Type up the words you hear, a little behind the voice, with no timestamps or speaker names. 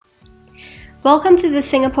Welcome to the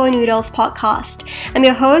Singapore Noodles podcast. I'm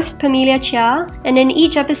your host, Pamelia Chia, and in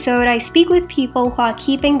each episode, I speak with people who are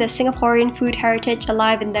keeping the Singaporean food heritage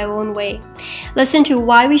alive in their own way. Listen to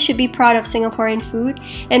why we should be proud of Singaporean food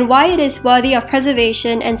and why it is worthy of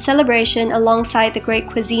preservation and celebration alongside the great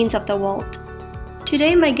cuisines of the world.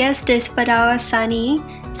 Today, my guest is Firdaus Sani,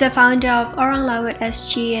 the founder of Orang Laut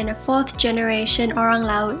Sg and a fourth generation Orang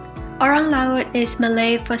Laut. Orang Laut is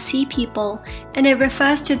Malay for sea people, and it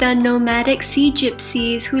refers to the nomadic sea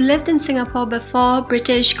gypsies who lived in Singapore before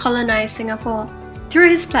British colonized Singapore. Through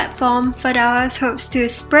his platform, Firdaus hopes to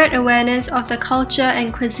spread awareness of the culture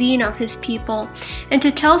and cuisine of his people, and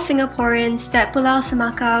to tell Singaporeans that Pulau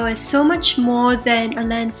Semakau is so much more than a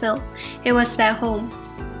landfill. It was their home.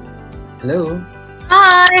 Hello.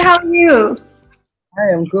 Hi, how are you?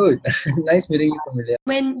 Hi, I'm good. Nice meeting you, Familia.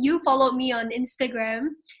 When you followed me on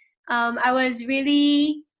Instagram, I was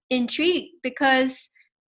really intrigued because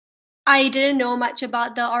I didn't know much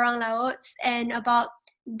about the Orang Lauts and about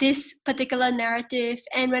this particular narrative.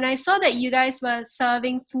 And when I saw that you guys were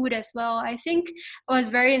serving food as well, I think I was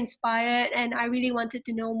very inspired and I really wanted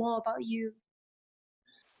to know more about you.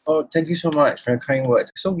 Oh, thank you so much for your kind words.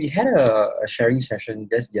 So we had a sharing session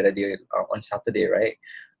just the other day on Saturday, right?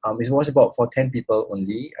 It was about for 10 people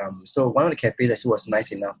only. So one of the cafes actually was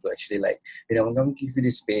nice enough to actually I'm going to give you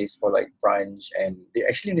this space for like brunch, and they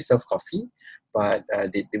actually only serve coffee, but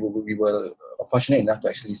we were fortunate enough to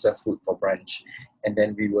actually serve food for brunch. And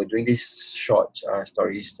then we were doing this short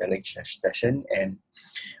storytelling session, and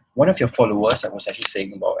one of your followers, I was actually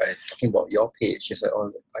saying about talking about your page. She said,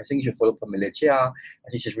 "Oh, I think you should follow Pamelia Chia. I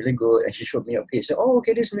think she's really good." And she showed me your page. Said, "Oh,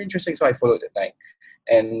 okay, this is really interesting." So I followed that night,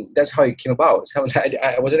 and that's how it came about. So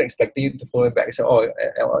I wasn't expecting you to follow it back. So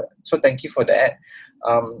so thank you for that.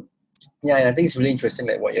 And I think it's really interesting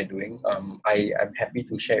what you're doing. I'm happy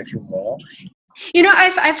to share with you more. You know,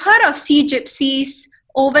 I've heard of sea gypsies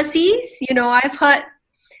overseas. You know, I've heard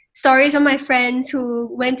stories of my friends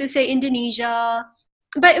who went to, say, Indonesia.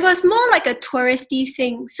 But it was more like a touristy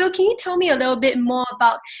thing. So can you tell me a little bit more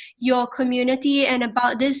about your community and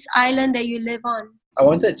about this island that you live on? I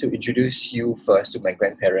wanted to introduce you first to my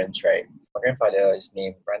grandparents, right? My grandfather is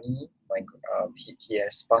named Rani. He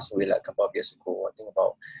has passed away a couple of years ago, I think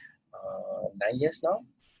about 9 years now,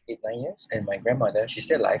 8-9 years. And my grandmother, she's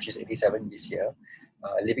still alive, she's 87 this year,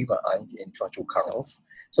 living with my aunt in Choa Chu Kang.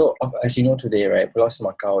 So as you know today, right, Pulau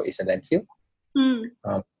Semakau is a landfill.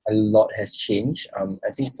 A lot has changed.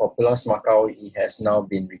 I think for Pulau Semakau, it has now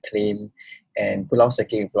been reclaimed, and Pulau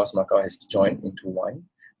Sg and Pulau Semakau has joined into one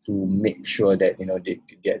to make sure that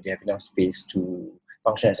they have enough space to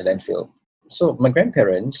function as a landfill. So my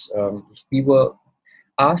grandparents, we were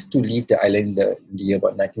asked to leave the island in the year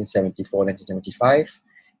about 1974, 1975,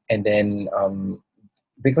 and then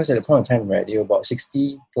because at the point of time, right, they were about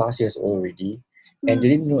 60 plus years old already. And they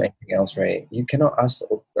didn't know anything else, right? You cannot ask,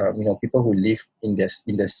 people who live in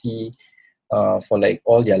the sea for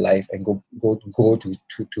all their life and go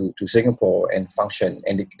to Singapore and function,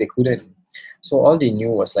 and they couldn't. So all they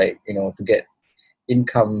knew was to get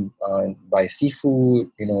income by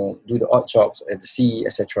seafood, do the odd jobs at the sea,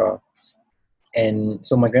 etc. And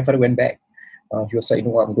so my grandfather went back. He was like,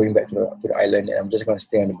 I'm going back to the island, and I'm just going to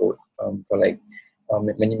stay on the boat for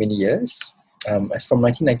many years. From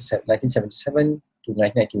 1977 to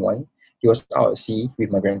 1991, he was out at sea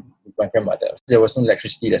with my grandmother. There was no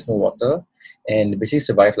electricity, there's no water, and they basically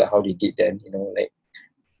survived how they did then,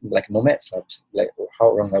 like nomads, like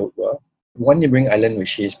how Orang Laut were. One neighboring island,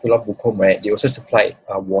 which is Pulau Bukom, right, they also supplied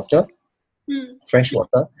water, fresh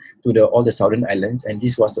water, to all the southern islands, and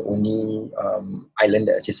this was the only island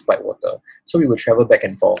that actually supplied water. So we would travel back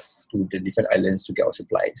and forth to the different islands to get our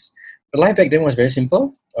supplies. The life back then was very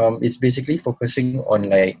simple. It's basically focusing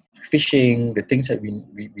on fishing, the things that we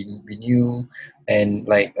knew, and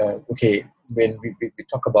when we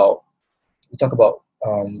talk about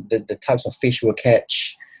the types of fish we'll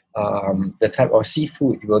catch, the type of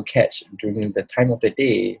seafood you will catch during the time of the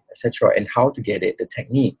day, etc., and how to get it, the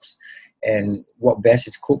techniques, and what best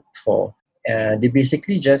is cooked for. They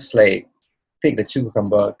basically just take the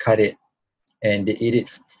cucumber, cut it, and they eat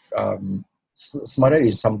it smothered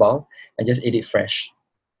in sambal, and just ate it fresh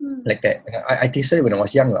like that. And I tasted it when I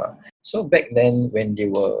was young. So back then, when they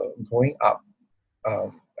were growing up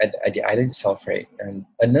at the island itself, right, and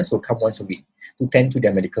a nurse will come once a week to tend to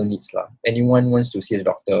their medical needs. Anyone wants to see the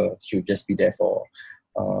doctor, she would just be there for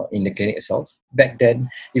in the clinic itself. Back then,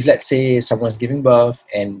 if let's say someone's giving birth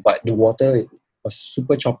but the water was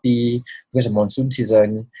super choppy because of monsoon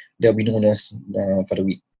season, there'll be no nurse for the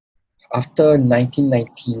week. After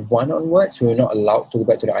 1991 onwards, we were not allowed to go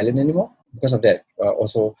back to the island anymore. because of that,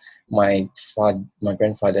 also my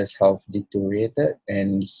grandfather's health deteriorated,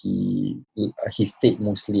 and he stayed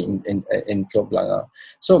mostly in Teluk Blangah.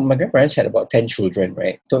 So my grandparents had about 10 children,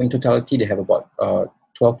 right? So in totality, they have about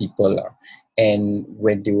 12 people lah. And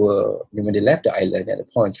when they left the island at the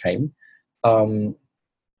point in time,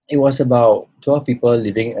 it was about 12 people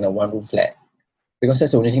living in a one-room flat, because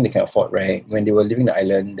that's the only thing they can afford, right? When they were living the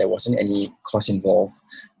island, there wasn't any cost involved.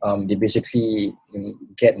 They basically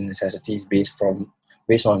get necessities based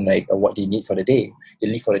on like what they need for the day. They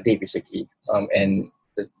live for the day basically, and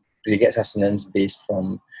they get sustenance based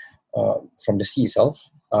from the sea itself.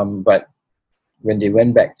 But when they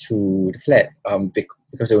went back to the flat,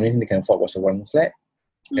 because the only thing they can afford was a one flat,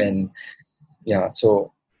 and yeah,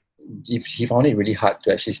 so if he found it really hard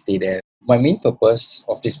to actually stay there. My main purpose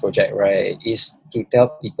of this project, right, is to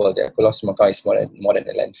tell people that Pulau Semakau is more than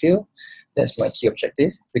a landfill. That's my key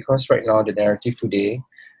objective, because right now the narrative today,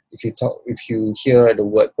 if you hear the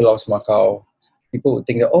word Pulau Semakau, people would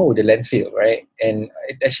think that, oh, the landfill, right? And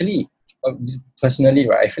it actually, personally,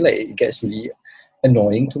 right, I feel like it gets really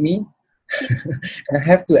annoying to me. And I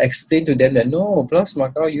have to explain to them that no, Pulau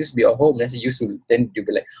Semakau used to be a home. Then you'll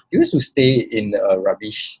be like, you used to stay in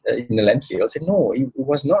rubbish in the landfill. I said, no, it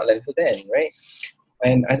was not a landfill then, right?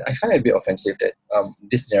 And I find it a bit offensive that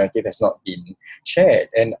this narrative has not been shared.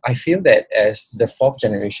 And I feel that as the fourth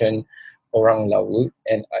generation Orang Laut,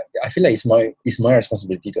 and I feel like it's my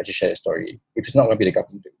responsibility to actually share the story. If it's not going to be the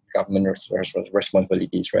government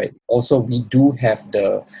responsibilities, right? Also, we do have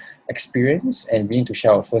the experience, and we need to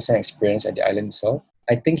share our first-hand experience at the island itself.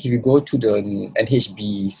 I think if you go to the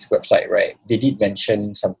NHB's website, right, they did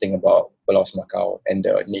mention something about Pulau Semakau and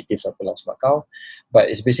the natives of Pulau Semakau, but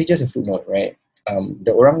it's basically just a footnote, right?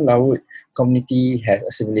 The Orang Laut community has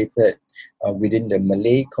assimilated within the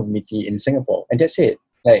Malay community in Singapore, and that's it.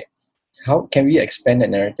 Like, how can we expand that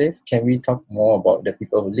narrative? Can we talk more about the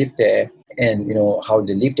people who live there, and how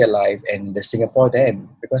they live their life, and the Singapore them?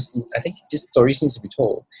 Because I think this story needs to be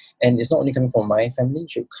told, and it's not only coming from my family;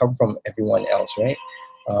 it should come from everyone else, right?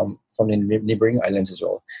 From the neighboring islands as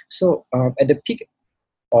well. So at the peak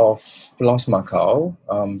of Pulau Semakau,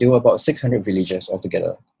 there were about 600 villages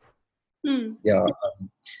altogether.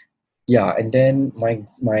 Yeah, and then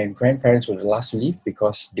my grandparents were the last to leave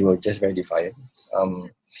because they were just very defiant.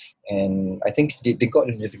 And I think they got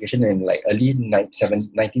the notification in like early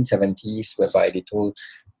 1970s, whereby they told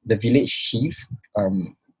the village chief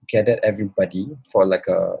gathered everybody for like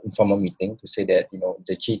a informal meeting to say that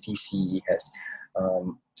the JTC has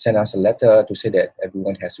sent us a letter to say that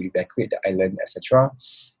everyone has to evacuate the island, etc.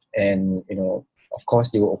 And of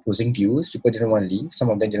course, they were opposing views. People didn't want to leave. Some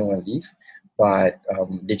of them didn't want to leave, but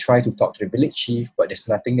they tried to talk to the village chief, but there's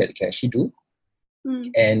nothing that they can actually do.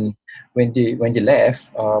 And when they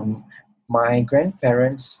left, my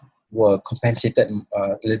grandparents were compensated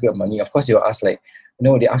a little bit of money. Of course, they were asked like,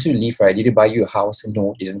 no, they asked you to leave, right? Did they buy you a house?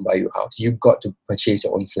 No, they didn't buy you a house. You got to purchase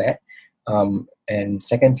your own flat. And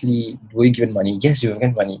secondly, were you given money? Yes, you were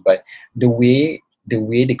given money, but the way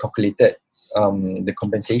they calculated the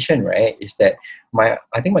compensation, right, is that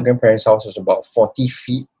I think my grandparents' house was about 40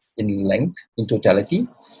 feet in length in totality.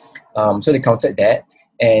 So they counted that,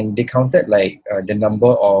 and they counted like the number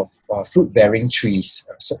of fruit-bearing trees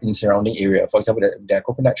in surrounding area. For example, there are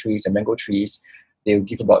coconut trees and mango trees. They will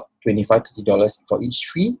give about $25-$30 for each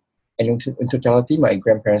tree, and in totality, my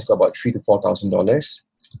grandparents got about $3,000 to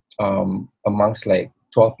 $4,000 amongst like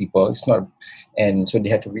 12 people. It's not, and so they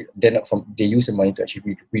had to they used the money to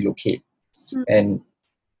actually relocate. And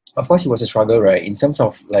of course, it was a struggle, right? In terms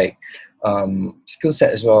of like skill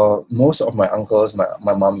set as well. Most of my uncles,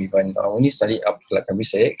 my mom even, only studied up to like primary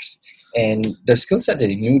 6, and the skill set that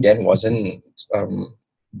they knew then wasn't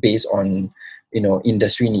based on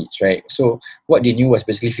industry needs, right? So what they knew was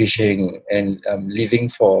basically fishing and living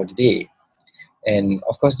for the day. And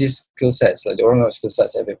of course, these skill sets, like the oral skill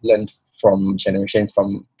sets that we've learned from generations,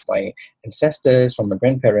 from my ancestors, from my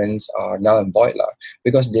grandparents, are now in void lah,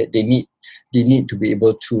 because they need to be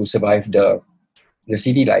able to survive the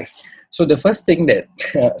city life. So the first thing that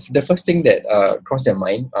crossed their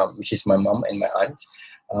mind, which is my mom and my aunts,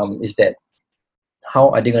 is that how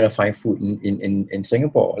are they going to find food in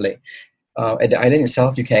Singapore? Like at the island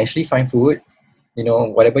itself, you can actually find food.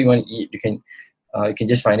 Whatever you want to eat, you can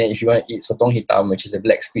just find it. If you want to eat sotong hitam, which is a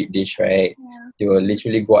black squid dish, right? Yeah. They will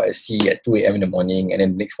literally go out at sea at 2 a.m. in the morning, and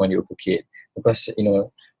then the next morning they will cook it, because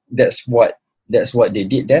that's what they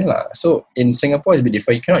did then lah. So in Singapore, it's a bit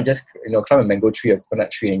different. You cannot just climb a mango tree or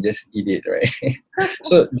coconut tree and just eat it, right?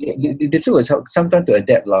 So they took some time to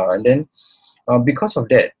adapt lah, and then because of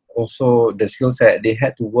that, also the skill set, they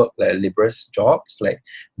had to work like laborious jobs, like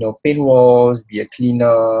paint walls, be a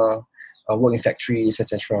cleaner, work in factories,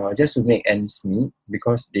 etc., just to make ends meet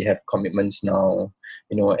because they have commitments now,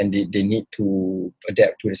 and they need to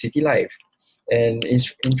adapt to the city life. And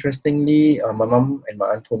interestingly, my mom and my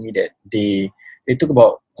aunt told me that they took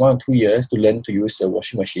about 1 or 2 years to learn to use a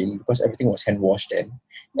washing machine because everything was hand washed then.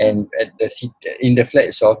 And in the flat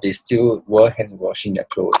itself, they still were hand washing their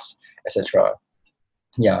clothes, etc.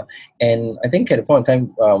 Yeah, and I think at the point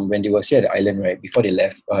in time when they were still at the island, right, before they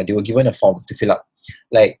left, they were given a form to fill up.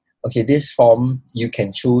 Like, okay, this form you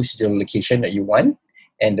can choose the location that you want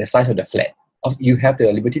and the size of the flat. You have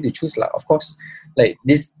the liberty to choose, like, of course. Like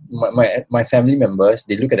this, my family members,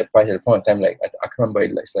 they look at the price at the point in time. Like I can't remember,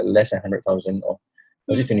 it's like less than 100,000 or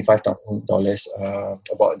was it $25,000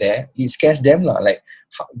 about there. It scares them lah. Like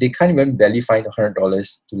they can't even barely find $100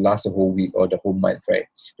 to last the whole week or the whole month, right?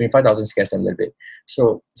 25,000 scares them a little bit.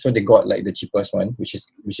 So they got like the cheapest one, which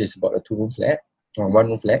is about a 2-room flat or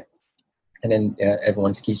 1-room flat, and then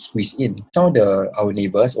everyone squeezed in. Some of our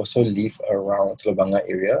neighbors also live around Telok Blangah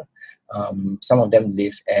area. Some of them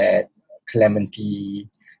live at Clementi,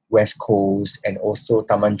 West Coast, and also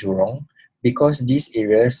Taman Jurong, because these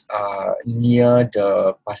areas are near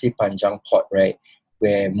the Pasir Panjang port, right,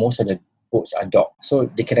 where most of the boats are docked. So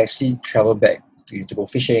they can actually travel back to go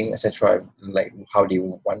fishing, etc., like how they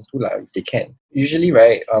want to, like, if they can. Usually,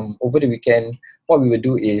 right, over the weekend, what we would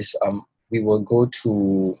do is we will go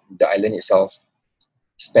to the island itself,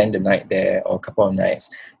 spend the night there or a couple of nights.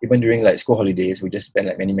 Even during like school holidays, we just spend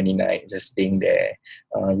like many nights just staying there,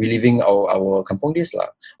 reliving our kampong days lah.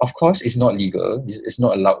 Of course, it's not legal. It's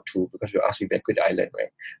not allowed to because we're asked to evacuate the island,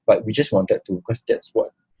 right? But we just wanted to because that's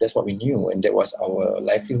what we knew, and that was our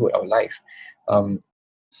livelihood, our life. So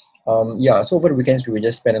over the weekends we will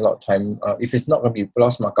just spend a lot of time. If it's not going to be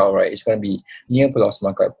Pulau Semakau, right, it's going to be near Pulau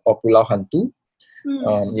Semakau or Pulau Hantu.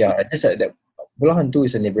 Just at that. Pulau Hantu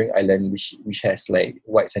is a neighboring island which has like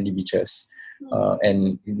white sandy beaches,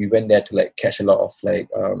 and we went there to like catch a lot of like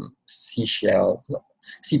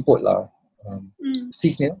seaport lah, sea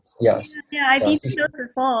snails. Yeah, I've eaten those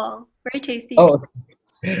before. Very tasty. Oh,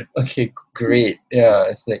 okay, great. Yeah,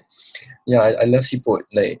 it's like, I love seaport,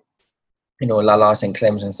 like, lalas and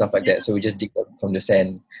clams and stuff like that. So we just dig up from the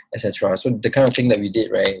sand, etc. So the kind of thing that we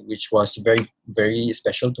did, right, which was very, very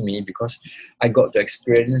special to me because I got to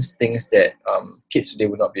experience things that kids today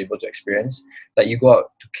would not be able to experience. Like you go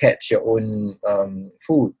out to catch your own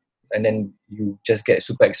food, and then you just get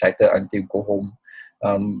super excited until you go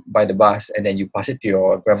home by the bus, and then you pass it to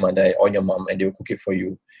your grandmother or your mom, and they will cook it for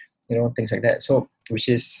you. Things like that. So which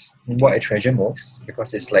is what I treasure most,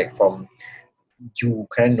 because it's like from you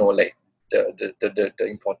kind of know like the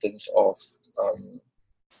importance of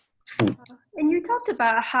food. And you talked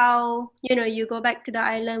about how, you go back to the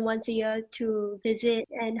island once a year to visit,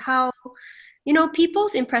 and how,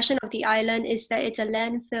 people's impression of the island is that it's a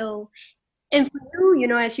landfill. And for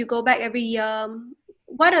you, as you go back every year,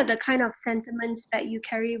 what are the kind of sentiments that you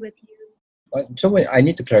carry with you? So when I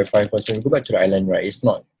need to clarify first, when we go back to the island, right, it's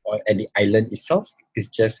not at the island itself. It's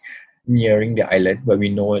just nearing the island where we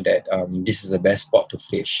know that this is the best spot to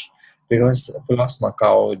fish. Because Pulau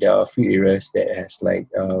Semakau, there are a few areas that has like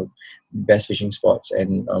best fishing spots,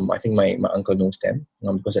 and I think my uncle knows them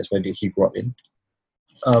because that's where he grew up in.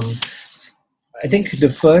 I think the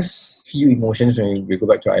first few emotions when we go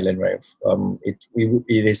back to Ireland, right, it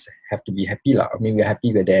is have to be happy lah. I mean, we're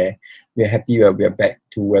happy we're there. We're happy we're back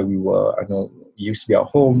to where we were. I know it used to be our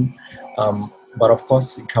home, but of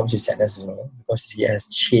course it comes with sadness, because it has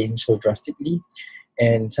changed so drastically.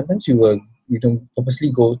 And sometimes we don't purposely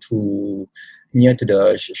go to near to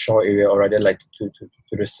the shore area, or rather like to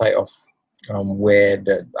the side of where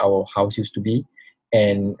our house used to be,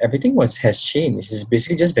 and everything has changed. It's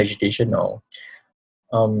basically just vegetation now.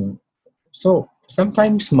 So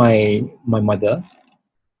sometimes my mother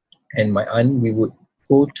and my aunt, we would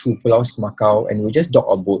go to Pulau Semakau and we just dock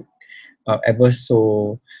our boat ever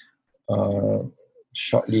so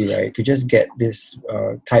shortly, right, to just get this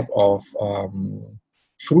type of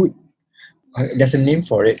fruit. There's a name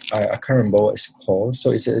for it. I can't remember what it's called.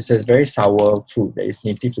 So it's a very sour fruit that is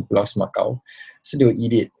native to Pulau Semakau. So they will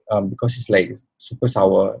eat it because it's like super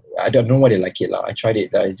sour. I don't know why they like it. I tried it.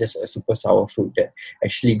 It's just a super sour fruit that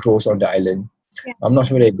actually grows on the island. Yeah. I'm not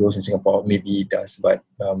sure whether it grows in Singapore. Maybe it does. But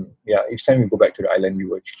each time we go back to the island, we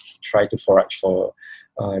will try to forage for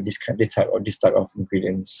this type of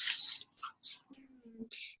ingredients.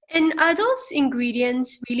 And are those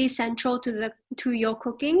ingredients really central to your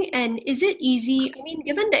cooking? And is it easy? I mean,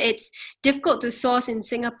 given that it's difficult to source in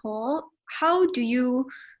Singapore, how do you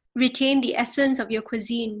retain the essence of your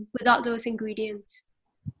cuisine without those ingredients?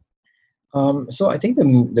 So I think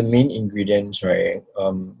the main ingredients, right,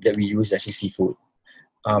 that we use is actually seafood.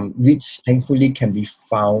 which thankfully can be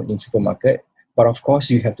found in supermarket. But of course,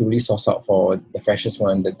 you have to really source out for the freshest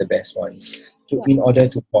one, the best ones, in order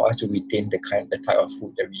for us to retain the type of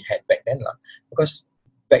food that we had back then, lah. Because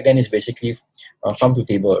back then it's basically farm to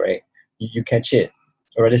table, right? You catch it,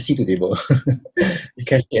 or rather sea to table. You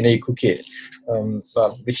catch it and then you cook it,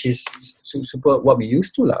 which is super what we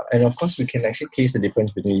used to, lah. And of course, we can actually taste the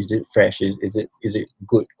difference between is it fresh, is it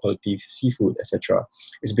good quality seafood, etc.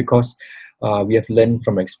 It's because we have learned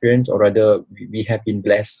from experience, or rather, we have been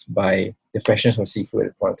blessed by the freshness of seafood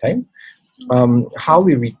at the point of time. How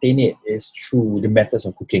we retain it is through the methods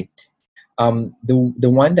of cooking. The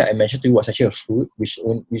one that I mentioned to you was actually a fruit, which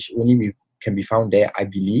only can be found there, I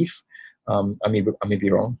believe. I may be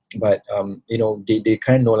wrong, but they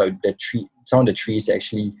kind of know like the tree. Some of the trees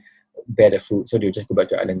actually bear the fruit, so they'll just go back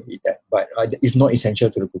to the island and eat that. But it's not essential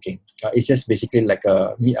to the cooking. It's just basically like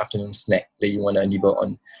a mid-afternoon snack that you want to nibble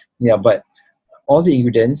on. Yeah, but all the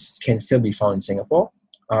ingredients can still be found in Singapore,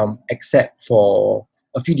 except for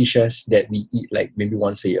a few dishes that we eat like maybe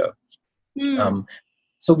once a year.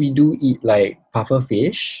 So we do eat like puffer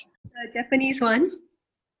fish. The Japanese one.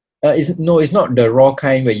 It's not the raw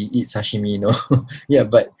kind where you eat sashimi, yeah,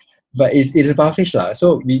 but it's a puffer fish lah.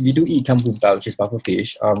 So we do eat kampunta, which is puffer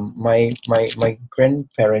fish. My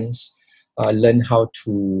grandparents learned how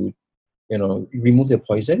to remove the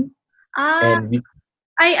poison, and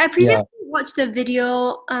I previously watched a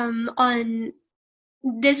video on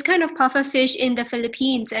this kind of puffer fish in the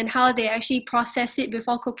Philippines and how they actually process it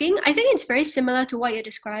before cooking. I think it's very similar to what you're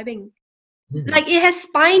describing. Like it has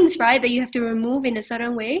spines, right, that you have to remove in a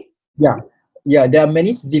certain way. Yeah. There are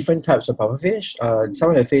many different types of pufferfish. Some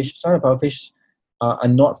of the pufferfish are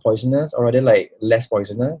not poisonous, or rather like less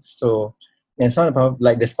poisonous. So, and some of the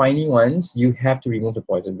like the spiny ones, you have to remove the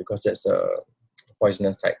poison because that's a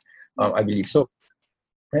poisonous type. I believe so.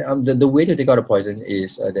 The way to take out the poison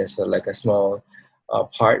is there's like a small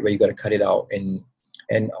part where you got to cut it out, and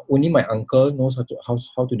only my uncle knows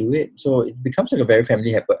how to do it. So it becomes like a very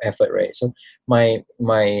family effort, right? So my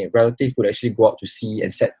relative would actually go out to sea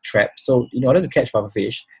and set traps. So in order to catch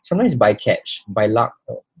pufferfish, sometimes by catch, by luck,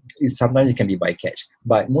 sometimes it can be by catch,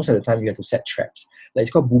 but most of the time you have to set traps. Like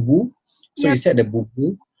it's called bubu. So you set the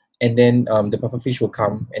bubu, and then the pufferfish will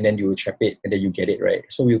come, and then you will trap it, and then you get it, right?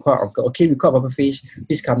 So we call uncle, okay, we caught pufferfish,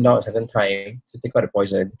 please come down at a certain time to take out the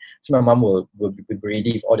poison. So my mom will be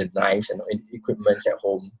ready with all the knives and equipments at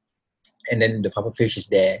home, and then the pufferfish is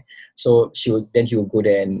there. So he will go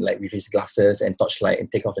there and like with his glasses and torchlight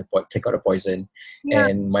and take out the poison.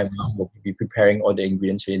 And my mom will be preparing all the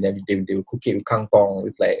ingredients, and then they will cook it with kangkong,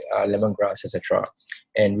 with like lemongrass, etc.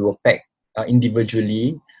 And we will pack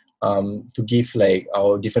individually to give like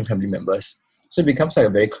our different family members. So it becomes like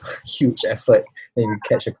a very huge effort when we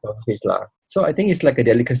catch a pufferfish lah. So I think it's like a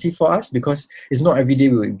delicacy for us because it's not every day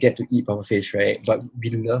we will get to eat pufferfish, right? But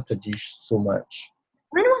we love the dish so much.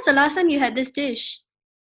 When was the last time you had this dish?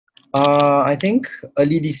 I think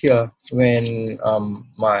early this year when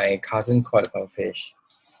my cousin caught a pufferfish.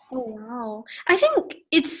 Oh, wow. I think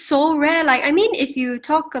it's so rare. Like, I mean, if you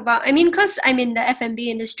talk about, because I'm in the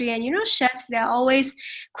F&B industry and, chefs, they're always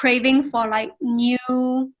craving for like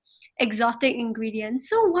new exotic ingredients.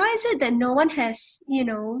 So why is it that no one has,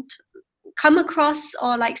 come across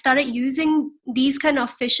or like started using these kind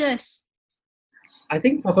of fishes? I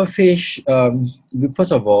think pufferfish,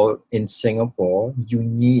 first of all, in Singapore, you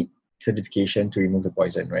need certification to remove the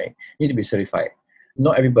poison, right? You need to be certified.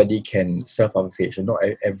 Not everybody can serve pufferfish, and not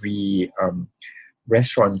every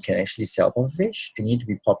restaurant can actually sell pufferfish. You need to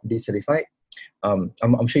be properly certified.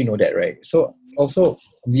 I'm sure you know that, right? So also,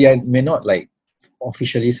 we're not like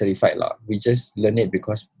officially certified lah. We just learn it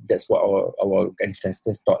because that's what our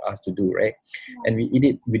ancestors taught us to do, right? And we eat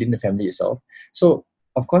it within the family itself. So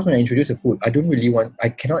of course, when I introduce a food, I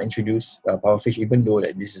cannot introduce pufferfish, even though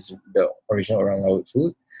that this is the original Orang Laut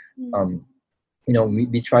food.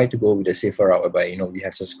 We try to go with the safer route whereby, we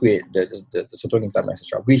have the squid, the sotong hitam,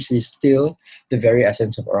 etc., which is still the very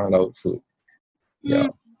essence of Orang Laut food. Yeah.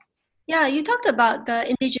 Yeah, you talked about the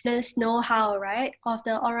indigenous know-how, right, of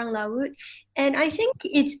the Orang Laut, and I think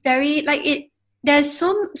it's very there's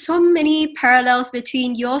so many parallels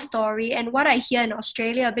between your story and what I hear in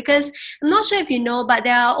Australia, because I'm not sure if you know, but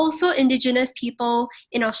there are also indigenous people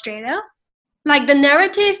in Australia. Like the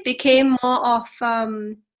narrative became more of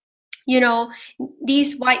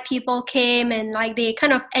these white people came and like they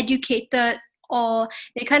kind of educated or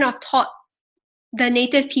they kind of taught the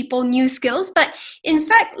native people new skills, but in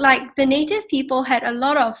fact, like the native people had a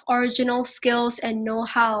lot of original skills and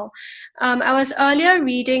know-how. I was earlier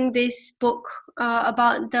reading this book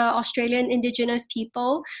about the Australian Indigenous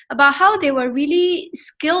people, about how they were really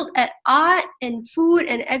skilled at art and food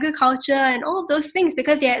and agriculture and all of those things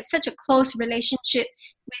because they had such a close relationship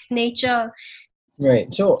with nature.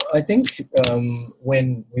 Right. So I think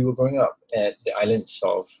when we were growing up at the island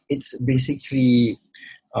itself, it's basically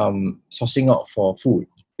sourcing out for food.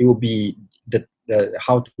 It will be the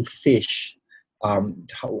how to fish,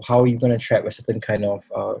 how you're gonna trap a certain kind of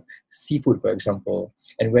seafood, for example,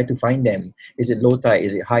 and where to find them. Is it low tide?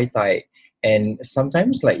 Is it high tide? And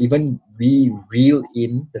sometimes, like even we reel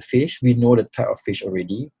in the fish, we know the type of fish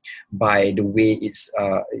already by the way it's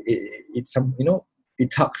some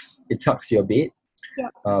it tucks your bait. Yeah.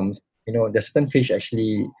 The certain fish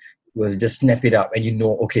actually will just snap it up, and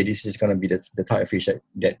okay, this is gonna be the type of fish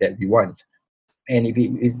that we want. And if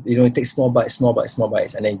it takes small bites,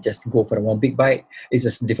 and then just go for the one big bite, it's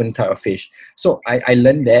just a different type of fish. So I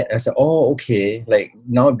learned that. I said, oh, okay, like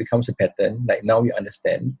now it becomes a pattern. Like now we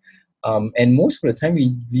understand. And most of the time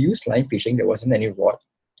we use line fishing. There wasn't any rod.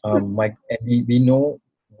 And we know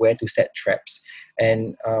where to set traps,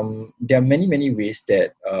 and there are many ways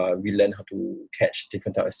that we learn how to catch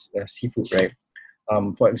different types of seafood, right?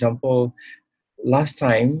 For example, last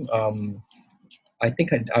time I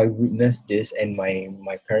think I witnessed this, and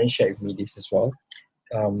my parents shared with me this as well.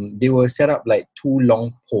 They will set up like two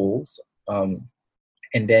long poles,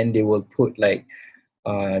 and then they will put like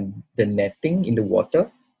the netting in the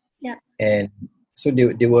water. Yeah. And so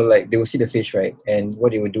they will see the fish, right? And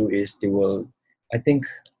what they will do is they will, I think,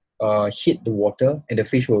 hit the water, and the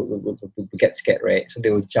fish will get scared, right? So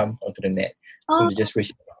they will jump onto the net. So they just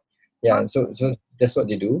raise it up. Yeah. So that's what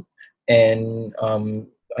they do. And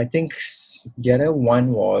I think the other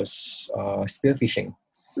one was spearfishing.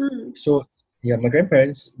 So yeah, my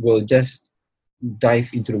grandparents will just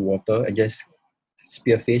dive into the water and just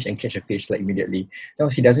spearfish and catch a fish like immediately. Now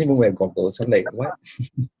he doesn't even wear goggles. I'm like, what?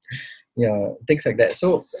 Yeah, things like that.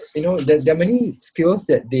 So there are many skills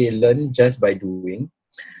that they learn just by doing,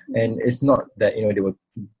 and it's not that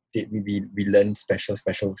we learn special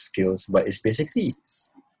skills, but it's basically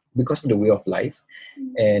because of the way of life,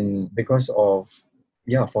 and because of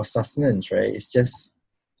for sustenance, right? It's just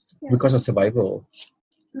because of survival.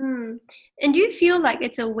 And do you feel like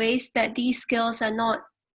it's a waste that these skills are not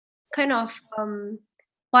kind of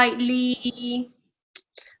widely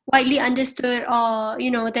understood, or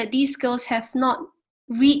that these skills have not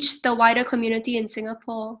reached the wider community in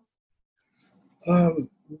Singapore?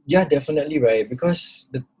 Yeah, definitely, right? Because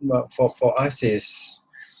for us is,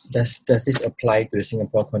 does this apply to the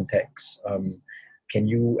Singapore context? Can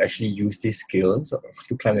you actually use these skills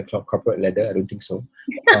to climb the corporate ladder? I don't think so.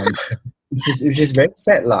 Which is very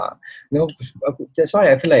sad, lah. That's why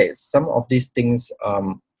I feel like some of these things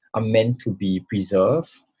are meant to be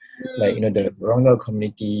preserved. Like the Orang Laut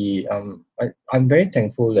community. I'm very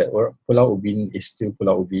thankful that Pulau Ubin is still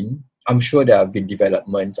Pulau Ubin. I'm sure there have been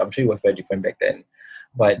developments. I'm sure it was very different back then,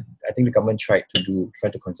 but I think the government tried to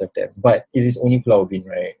conserve them. But it is only Pulau Ubin,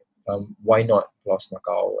 right? Why not Pulau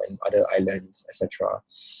Semakau and other islands, etc.?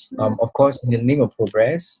 Of course, in the name of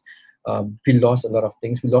progress, we lost a lot of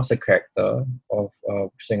things. We lost the character of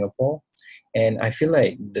Singapore, and I feel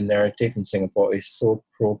like the narrative in Singapore is so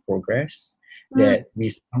pro-progress that we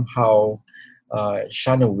somehow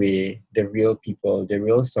shun away the real people, the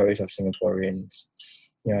real stories of Singaporeans.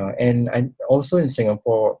 Yeah, and also in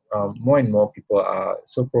Singapore, more and more people are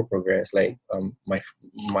so pro-progress. Like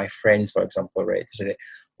my friends, for example, right? So that,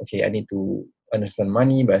 okay, I need to understand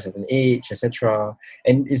money by a certain age, etc.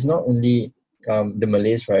 And it's not only the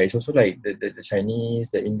Malays, right? It's also like the Chinese,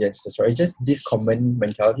 the Indians, etc. It's just this common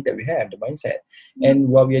mentality that we have, the mindset. And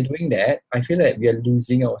while we are doing that, I feel like we are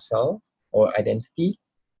losing ourselves or identity.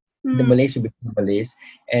 The Malays will become Malays,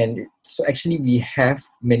 and so actually we have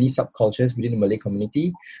many subcultures within the Malay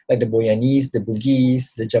community, like the Boyanese, the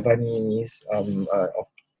Bugis, the Javanese,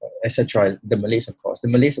 etc. The Malays, of course. The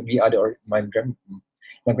Malays, my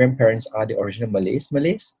grandparents are the original Malays,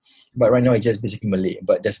 but right now it's just basically Malay.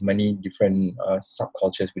 But there's many different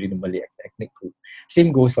subcultures within the Malay ethnic group.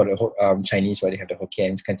 Same goes for the Chinese, where they have the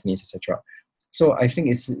Hokkiens, Cantonese, etc. So I think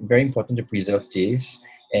it's very important to preserve this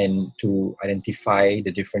and to identify the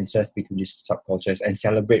differences between these subcultures and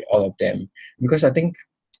celebrate all of them. Because I think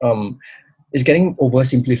it's getting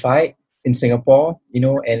oversimplified in Singapore,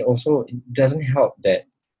 and also it doesn't help that,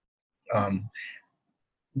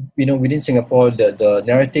 within Singapore, the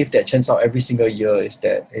narrative that churns out every single year is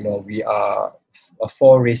that, we are a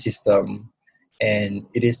four-race system, and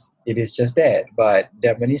it is just that, but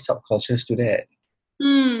there are many subcultures to that.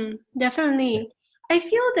 Definitely. I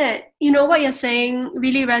feel that, what you're saying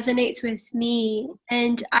really resonates with me.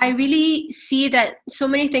 And I really see that so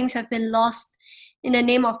many things have been lost in the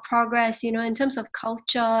name of progress, in terms of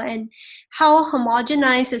culture and how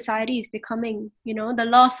homogenized society is becoming, the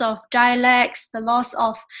loss of dialects, the loss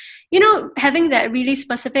of, having that really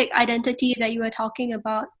specific identity that you were talking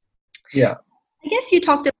about. Yeah. I guess you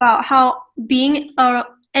talked about how being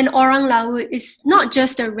an Orang Laut is not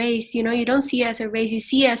just a race, you don't see it as a race, you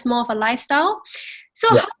see it as more of a lifestyle. So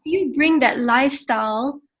Yeah. how do you bring that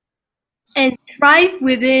lifestyle and thrive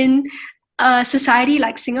within a society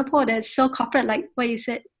like Singapore that's so corporate, like what you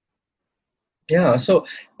said? Yeah, so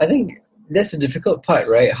I think that's the difficult part,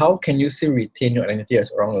 right? How can you still retain your identity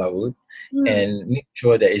as Orang Laut Mm, and make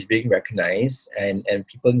sure that it's being recognized and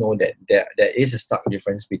people know that there is a stark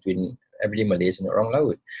difference between everyday Malays and Orang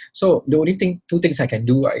Laut. So the only two things I can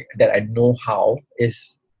do that I know how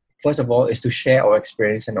is, first of all, is to share our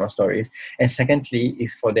experience and our stories, and secondly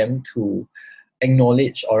is for them to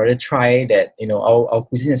acknowledge or rather try that our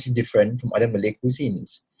cuisine is different from other Malay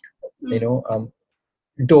cuisines. You mm, know,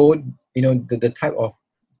 though the type of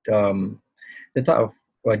um,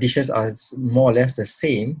 dishes are more or less the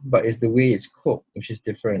same, but it's the way it's cooked which is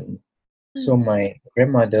different. So mm, my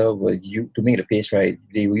grandmother will use, to make the paste, right,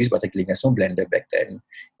 they will use butter gilling. There's no blender back then,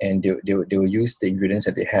 and they will use the ingredients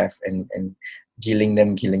that they have and gilling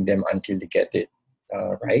them until they get it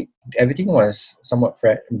right. Everything was somewhat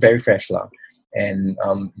very fresh lah, and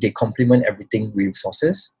they complement everything with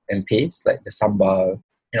sauces and paste like the sambal.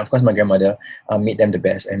 And of course, my grandmother made them the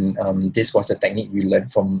best. And this was a technique we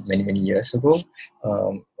learned from many years ago.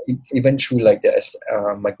 Even through like this,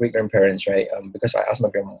 my great grandparents, right? Because I asked my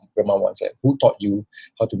grandma once, like, who taught you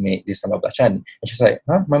how to make this sambal belacan? And she's like,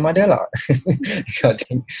 huh, my mother lah. Kind of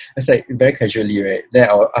thing. It's like very casually, right? Then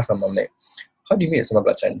I'll ask my mom like, how do you make sambal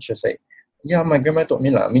belacan? She was like, yeah, my grandma taught me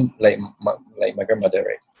lah. I mean, like my grandmother,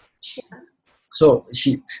 right? So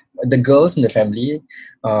the girls in the family,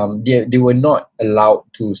 they were not allowed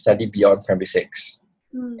to study beyond primary six,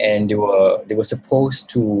 mm, and they were supposed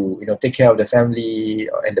to take care of the family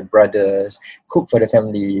and the brothers, cook for the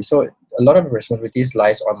family. So a lot of responsibilities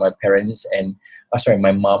lies on my parents and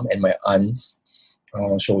my mom and my aunts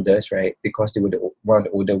shoulders, right? Because they were one of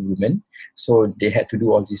the older women, so they had to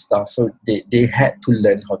do all this stuff. So they had to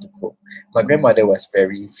learn how to cook. My grandmother was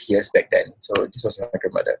very fierce back then, so this was my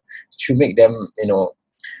grandmother. She make them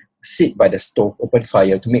sit by the stove, open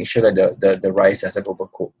fire, to make sure that the rice doesn't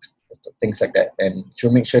overcook, things like that. And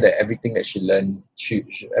she'll make sure that everything that she learned,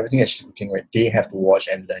 everything that she's cooking, right, they have to watch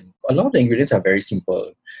and learn. A lot of the ingredients are very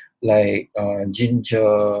simple, like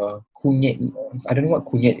ginger, kunyit. I don't know what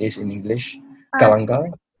kunyit is in English. uh, Galanga.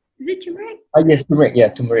 is it turmeric? Yes, turmeric. Yeah,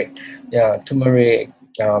 turmeric. Yeah, turmeric.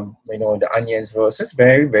 The onions. So it's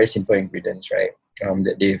very simple ingredients, right?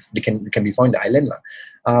 That they can be found in the island lah.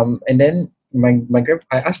 And then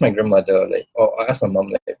I asked my grandmother, like, or I asked my mom,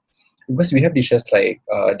 like, because we have dishes like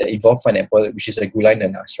that involve pineapple, which is a gulai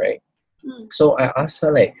nanas, right? Mm, So I asked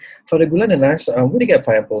her, like, for the gulai nanas, where do they get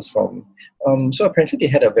pineapples from? So apparently they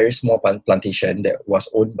had a very small plantation that was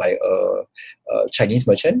owned by a Chinese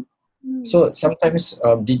merchant. mm, So sometimes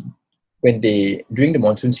when they during the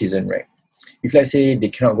monsoon season, right? If let's say they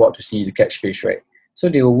cannot go out to sea to catch fish, right? So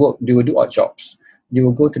they will do odd jobs. They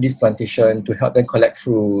will go to this plantation to help them collect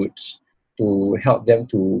fruits, to help them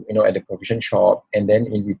to at the provision shop, and then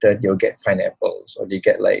in return they'll get pineapples or they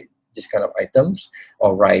get like this kind of items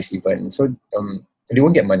or rice even. So they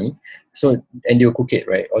won't get money. So and they'll cook it,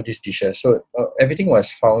 right? All these dishes. So everything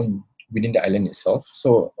was found within the island itself.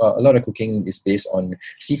 So a lot of cooking is based on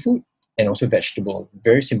seafood and also vegetable.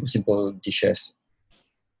 Very simple dishes.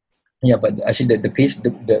 Yeah, but actually the taste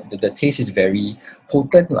the taste is very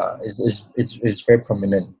potent lah. It's very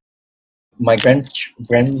prominent. My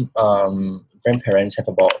grandparents have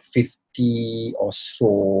about 50 or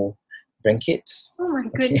so grandkids. oh my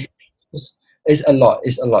goodness. Okay, it's a lot.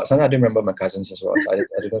 It's a lot. Sometimes I don't remember my cousins as well. So I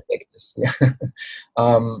don't know like this. Yeah,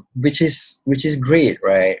 which is great,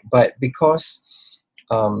 right? But because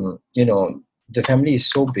the family is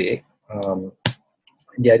so big.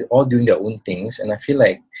 They are all doing their own things, and I feel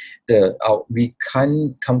like we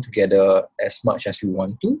can't come together as much as we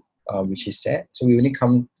want to, which is sad. So we only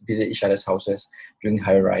come visit each other's houses during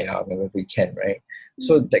Hari Raya whenever we can, right?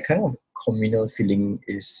 So Mm, that kind of communal feeling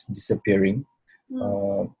is disappearing. mm,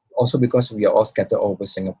 Uh, Also because we are all scattered all over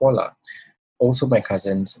Singapore lah. Also my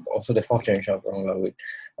cousins, also the fourth generation of Orang Laut,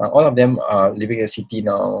 all of them are living in a city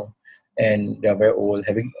now, and they are very old.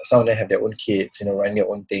 Some of them have their own kids, running their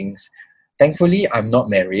own things. Thankfully, I'm not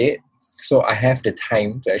married, so I have the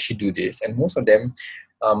time to actually do this. And most of them,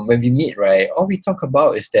 when we meet, right, all we talk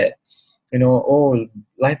about is that oh,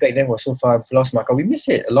 life back then was so fun, Pulau Semakau. We miss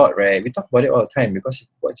it a lot, right? We talk about it all the time because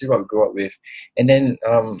this is what we grew up with. And then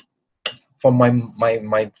for my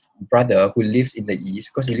brother who lives in the east,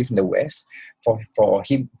 because we live in the west, for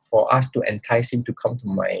us to entice him to come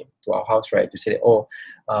to our house, right? To say, oh,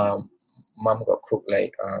 mom got cooked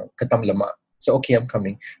like ketam lemak. So okay, I'm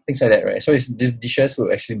coming. Things like that, right? So these dishes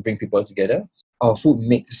will actually bring people together. Our food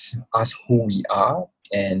makes us who we are,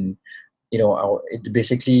 and it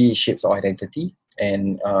basically shapes our identity.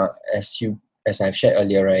 And as I've shared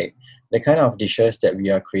earlier, right, the kind of dishes that we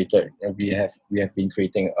have been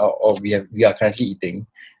creating, or we are currently eating,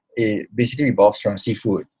 it basically revolves around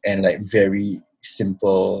seafood and like very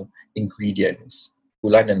simple ingredients.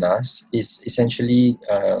 Gulai nanas is essentially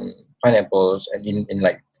pineapples and in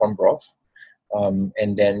like prawn broth,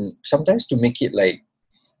 and then sometimes to make it like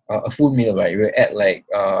a full meal, right? We add like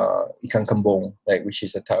ikan kembung, like which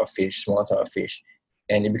is a type of fish, small type of fish,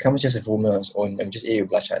 and it becomes just a full meal on its own. And we just eat it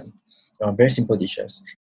with belacan. Very simple dishes.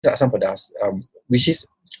 Asam pedas, which is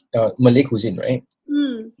Malay cuisine, right?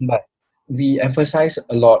 But we emphasize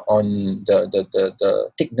a lot on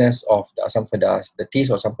the thickness of the asam pedas, the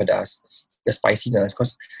taste of asam pedas, the spiciness,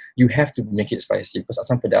 because you have to make it spicy. Because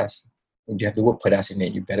asam pedas, you have the word pedas in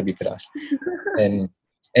it. You better be pedas, and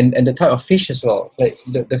the type of fish as well. Like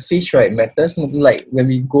the fish, right, matters. Like when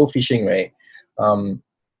we go fishing, right,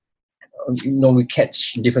 we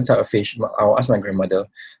catch different type of fish. I'll ask my grandmother,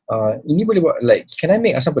 ini boleh buat, like, can I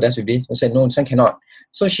make asam pedas with this? I said, no, this one cannot.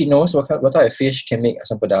 So she knows what type of fish can make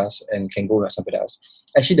asam pedas and can go with asam pedas.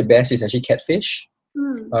 Actually, the best is actually catfish.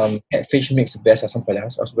 Catfish makes the best asam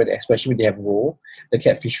pedas, especially when they have roe, the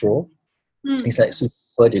catfish roe. It's like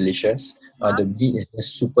super delicious. The meat is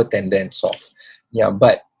just super tender and soft. Yeah,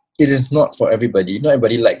 but it is not for everybody. Not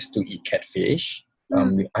everybody likes to eat catfish.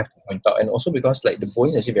 I have to point out, and also because like the bone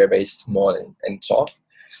is actually very, very small and soft.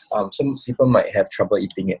 Some people might have trouble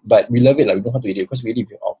eating it, but we love it. Like we know how to eat it because we eat it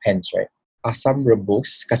with our hands, right? Asam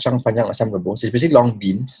rebus, kacang panjang asam rebus. It's basically long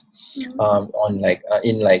beans, on like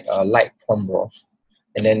in like light prawn broth,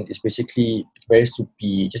 and then it's basically very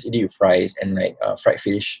soupy. Just eat it with fries and like fried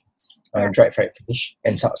fish. Dried fried fish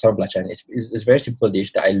and sour belacan. It's a very simple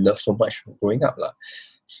dish that I love so much growing up lah.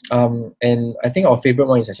 And I think our favorite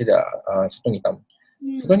one is actually the sotong hitam.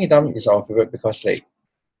 Sotong hitam is our favorite because like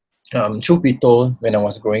truth be told, when I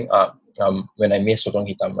was growing up, when I miss sotong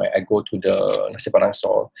hitam, right, I go to the nasi padang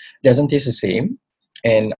stall. It doesn't taste the same,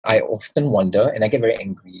 and I often wonder, and I get very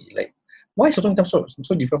angry, like, why is sotong hitam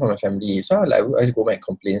so different from my family? So I go back and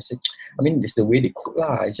complain and say, I mean, it's the way they cook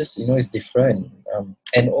lah. It's just it's different.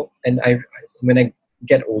 And I when I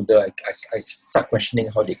get older, I start questioning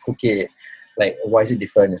how they cook it, like why is it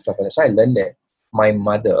different and stuff like that. So I learned that my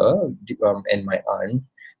mother and my aunt,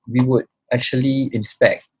 we would actually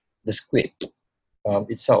inspect the squid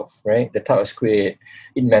itself, right? The type of squid,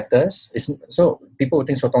 it matters. So people would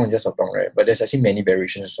think sotong is just sotong, right? But there's actually many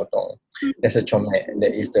variations of sotong. There's a chomet,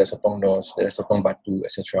 there is the sotong nose, there's sotong batu,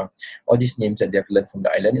 etc. All these names that they've learned from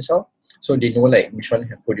the island itself. So they know like which one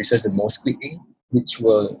produces the most squid ink, which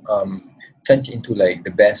will turn into like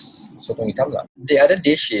the best sotong hitam lah. The other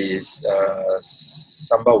dish is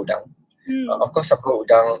sambal udang. Of course, sambal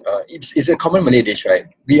udang, it's a common Malay dish, right?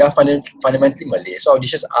 We are fundamentally Malay, so our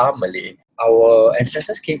dishes are Malay. Our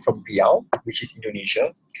ancestors came from Riau, which is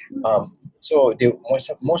Indonesia. So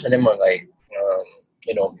most of them are like,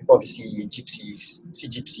 people obviously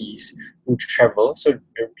gypsies who travel. So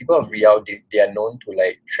the people of Riau, they are known to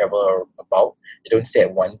like travel about. They don't stay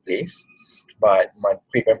at one place. But my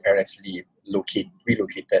great grandparents actually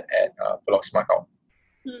relocated at Pulau Semakau.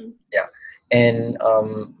 Yeah, and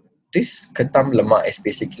this ketam lemak is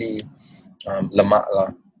basically lemak lah.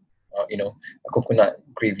 A coconut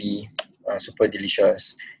gravy, super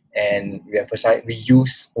delicious. And we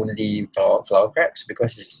use only flower crabs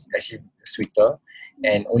because it's actually sweeter,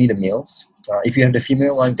 and only the males. If you have the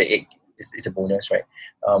female one, the egg is a bonus, right?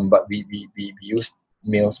 But we use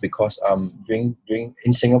males because during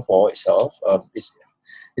in Singapore itself,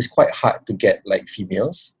 it's quite hard to get like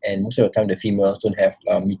females, and most of the time the females don't have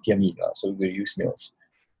meatier meat, so we use males.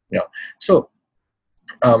 So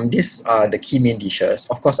these are the key main dishes.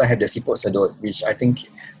 Of course, I have the siput sedut, which I think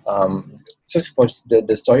just for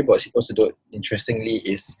the story about siput sedut, interestingly,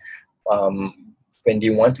 is when they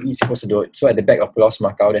want to eat siput sedut. So at the back of Pulau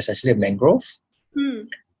Semakau, there's actually a mangrove.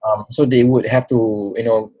 So they would have to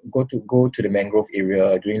go to the mangrove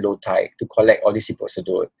area during low tide to collect all these siput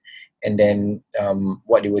sedut, and then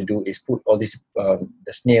what they would do is put all these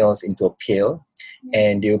the snails into a pail,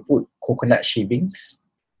 and they will put coconut shavings.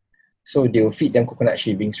 So they will feed them coconut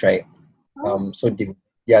shavings, right? So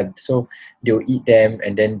so they will eat them,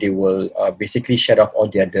 and then they will basically shed off all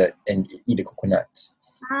their dirt and eat the coconuts.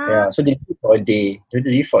 Ah, Yeah, so they live for a day. They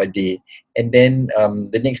live for a day, and then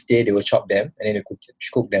the next day they will chop them, and then they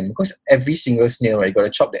cook them, because every single snail, right, you got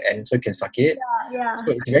to chop the end so you can suck it. yeah.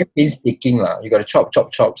 So it's very painstaking lah. You got to chop,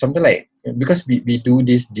 chop, chop. Something like, because we do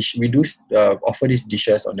this dish, we do offer these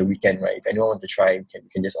dishes on the weekend, right? If anyone want to try, we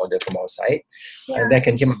can just order from outside. Yeah. And then I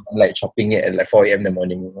can hear my mom like chopping it at like 4 a.m. in the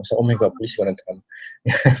morning. You know? So, oh my god, police gonna come.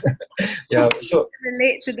 Yeah. So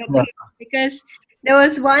Relate to the yeah. taste, because there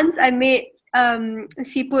was once I made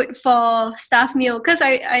seafood for staff meal, because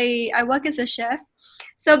I work as a chef.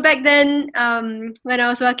 So back then, when I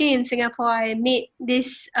was working in Singapore, I made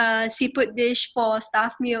this seafood dish for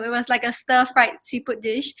staff meal. It was like a stir fried seafood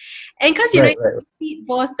dish, and because Right. you feed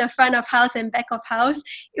both the front of house and back of house,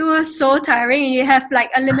 it was so tiring, and you have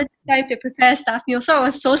like a limited time to prepare staff meal. So I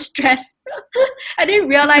was so stressed. I didn't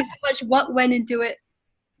realize how much work went into it.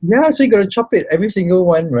 Yeah, so you gotta chop it, every single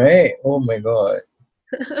one, right? Oh my god.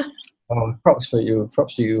 Oh, props for you.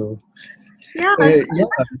 Props to you. Yeah, I can't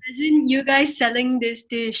Yeah, imagine you guys selling this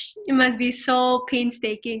dish. It must be so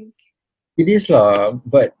painstaking. it is lah.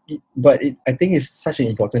 I think it's such an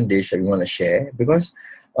important dish that we want to share, because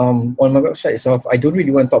on my website itself, I don't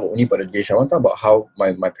really want to talk only about the dish. I want to talk about how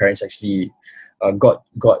my parents actually got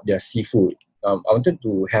their seafood. I wanted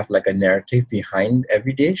to have like a narrative behind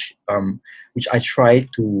every dish, which I try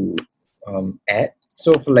to add.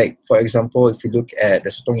 So for example, if you look at the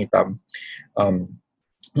sotong hitam,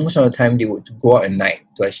 most of the time they would go out at night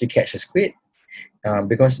to actually catch a squid,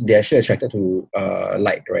 because they're actually attracted to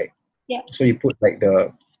light, right? Yeah. So you put light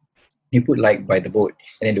by the boat,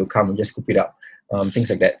 and then they'll come and just scoop it up, things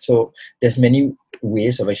like that. So there's many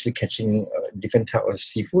ways of actually catching different type of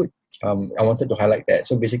seafood. I wanted to highlight that.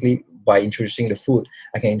 So basically, by introducing the food,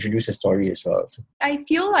 I can introduce a story as well. I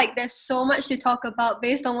feel like there's so much to talk about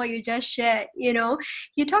based on what you just shared.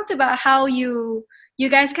 You talked about how you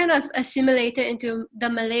guys kind of assimilated into the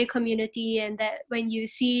Malay community, and that when you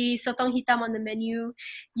see sotong hitam on the menu,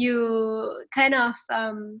 you kind of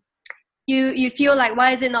you feel like,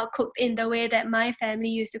 why is it not cooked in the way that my family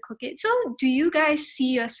used to cook it? So do you guys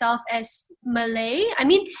see yourself as Malay? I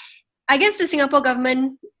mean, I guess the Singapore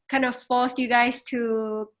government kind of forced you guys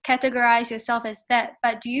to categorize yourself as that,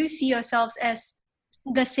 but do you see yourselves as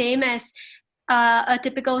the same as a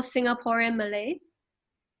typical Singaporean Malay?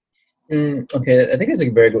 Okay, I think it's a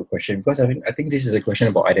very good question, because I think this is a question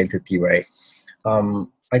about identity, right?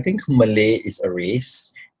 I think Malay is a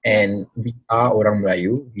race, and we are Orang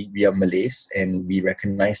Melayu. We are Malays, and we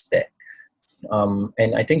recognize that.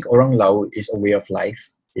 And I think Orang Laut is a way of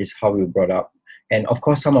life, is how we were brought up. And of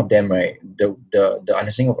course, some of them, right, the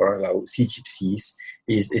understanding of Orang Laut, Sea Gypsies,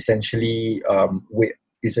 is essentially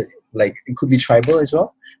like it could be tribal as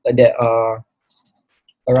well. Like there are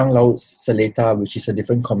Orang Laut Seletar, which is a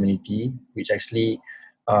different community, which actually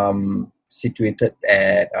situated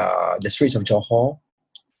at the Straits of Johor,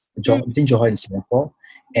 between Johor and Singapore,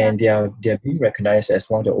 and they are being recognized as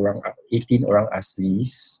one of the 18 Orang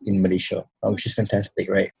Aslis in Malaysia, which is fantastic,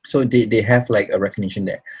 right? So they have like a recognition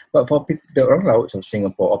there. But for the Orang Lauts of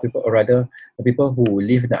Singapore, or rather the people who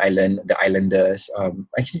live in the island, the islanders,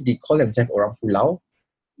 actually they call themselves Orang Pulau.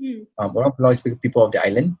 Orang Pulau is people of the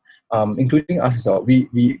island, including us as well. We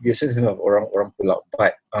are citizens of Orang Pulau,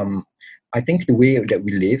 but I think the way that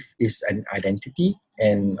we live is an identity.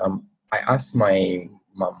 And I asked my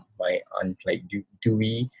mom, my aunt, like, do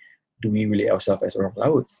we relate ourselves as Orang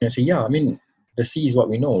Laut? And I said, yeah. I mean, the sea is what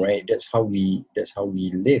we know, right? That's how we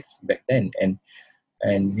live back then,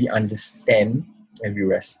 and we understand and we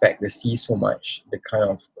respect the sea so much, the kind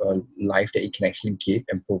of life that it can actually give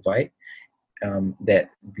and provide, that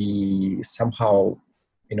we somehow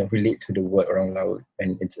relate to the word Orang Laut,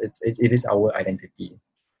 and it is our identity.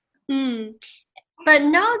 But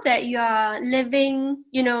now that you are living,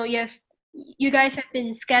 you guys have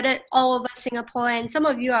been scattered all over Singapore, and some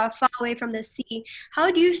of you are far away from the sea. How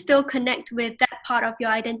do you still connect with that part of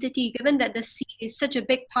your identity, given that the sea is such a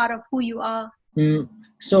big part of who you are?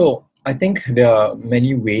 So I think there are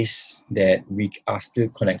many ways that we are still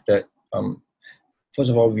connected. First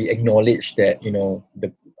of all, we acknowledge that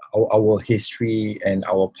our history and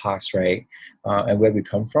our past, right, and where we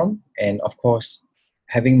come from, and of course,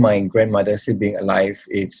 having my grandmother still being alive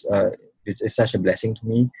is such a blessing to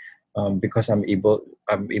me, because I'm able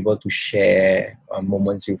to share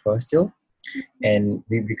moments with her still, and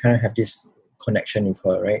we kind of have this connection with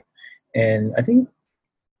her, right? And I think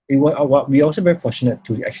we're also very fortunate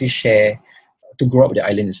to actually to grow up with the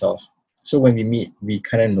island itself. So when we meet, we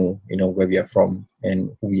kind of know where we are from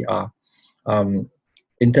and who we are.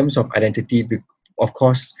 In terms of identity, of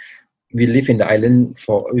course, we live in the island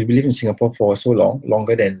we live in Singapore for so long,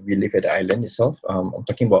 longer than we live at the island itself. I'm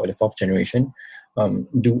talking about the fourth generation.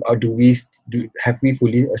 Have we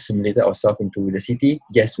fully assimilated ourselves into the city?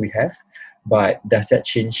 Yes, we have. But does that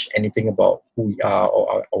change anything about who we are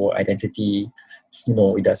or our identity?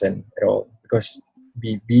 No, it doesn't at all, because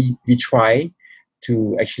we try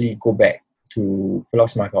to actually go back to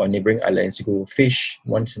Pulau Semakau, neighboring islands, to go fish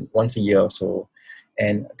once a year or so.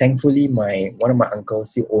 And thankfully, one of my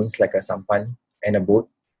uncles, he owns like a sampan and a boat,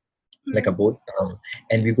 like a boat,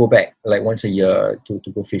 and we go back like once a year to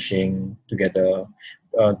go fishing together,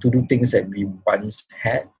 to do things that we once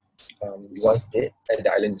did at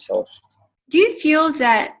the island itself. Do you feel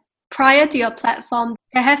that prior to your platform,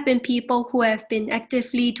 there have been people who have been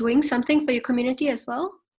actively doing something for your community as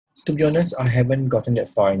well? To be honest, I haven't gotten that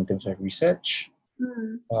far in terms of research.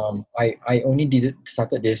 I only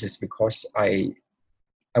started this is because I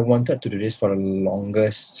wanted to do this for the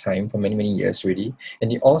longest time, for many years already,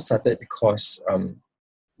 and it all started because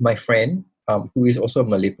my friend, who is also a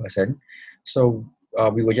Malay person, so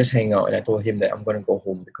we were just hanging out, and I told him that I'm going to go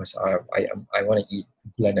home because I want to eat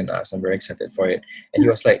gula nanas. I'm very excited for it, and he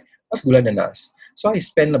was like, "What's gula nanas?" So I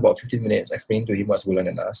spent about 15 minutes explaining to him what's gula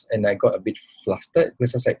nanas, and I got a bit flustered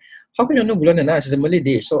because I was like, "How can you know gula nanas is a Malay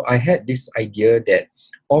dish?" So I had this idea that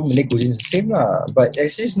all Malay cuisine is the same lah, but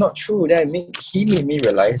it's just not true. He made me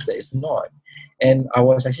realize that it's not, and I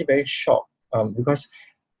was actually very shocked because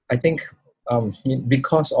I think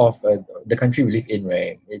because of the country we live in,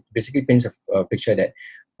 right, it basically paints a picture that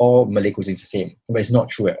all Malay cuisine is the same, but it's not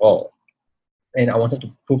true at all. And I wanted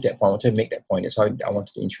to prove that point. I wanted to make that point. That's why I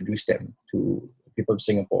wanted to introduce them to people of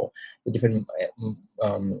Singapore, the different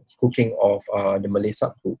cooking of the Malay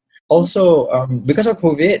subgroup. Also, because of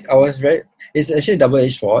COVID, it's actually a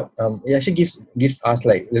double-edged sword. It actually gives us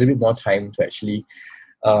like a little bit more time to actually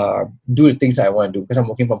do the things that I want to do, because I'm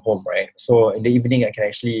working from home, right? So in the evening, I can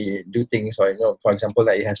actually do things, or for example,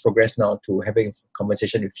 like it has progressed now to having a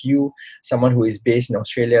conversation with you, someone who is based in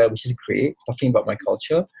Australia, which is great, talking about my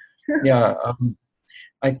culture. Yeah,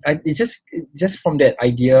 it's just from that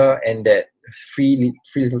idea and that free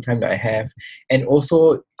little time that I have, and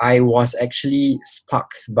also I was actually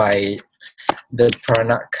sparked by the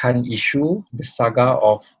Peranakan issue, the saga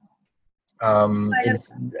of it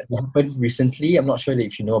happened recently. I'm not sure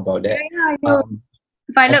if you know about that. Yeah, I know.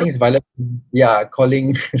 I think it's Violet. Yeah,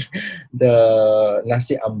 calling the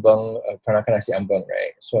nasi ambang Peranakan nasi ambang,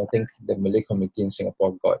 right? So I think the Malay community in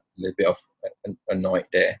Singapore got a little bit of annoyed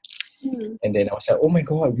there. And then I was like, oh my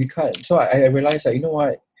god, we can't. So I realized that, you know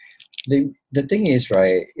what, the thing is,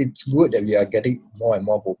 right, it's good that we are getting more and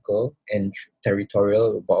more vocal and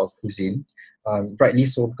territorial about our cuisine, rightly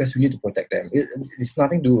so, because we need to protect them. It's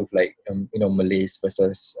nothing to do with like Malays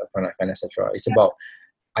versus Peranakan, etc. It's about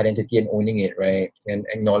identity and owning it, right, and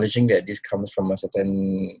acknowledging that this comes from a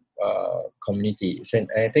certain community. And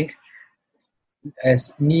I think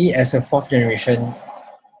as a fourth generation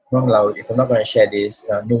Orang Laut, if I'm not going to share this,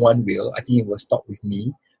 no one will. I think it will stop with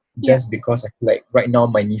me, just because I feel like right now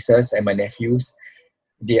my nieces and my nephews,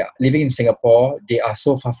 they are living in Singapore. They are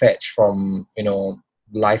so far-fetched from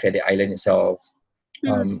life at the island itself,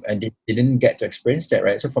 and they didn't get to experience that,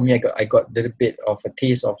 right? So for me, I got a little bit of a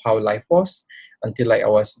taste of how life was until like I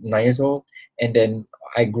was 9 years old, and then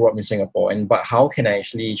I grew up in Singapore. But how can I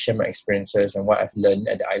actually share my experiences and what I've learned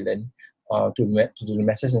at the island to the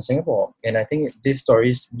masses in Singapore? And I think these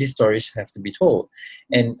stories have to be told.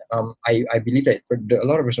 And I believe that a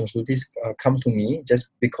lot of responsibilities come to me just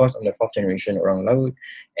because I'm the fourth generation Orang Laut,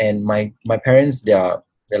 and my parents, they're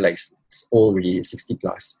like old already, 60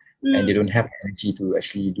 plus, and they don't have energy to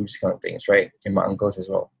actually do these kind of things, right? And my uncles as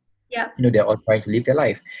well. Yeah. They're all trying to live their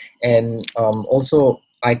life. And also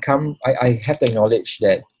I have to acknowledge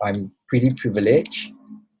that I'm pretty privileged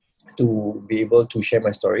to be able to share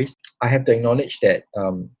my stories. I have to acknowledge that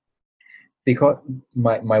because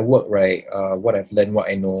my work, right, what I've learned, what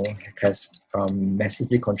I know, has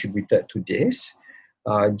massively contributed to this,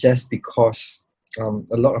 just because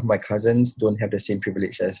a lot of my cousins don't have the same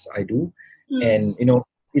privilege as I do. And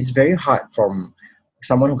it's very hard from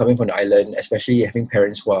someone who coming from the island, especially having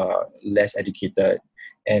parents who are less educated,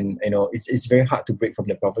 and it's very hard to break from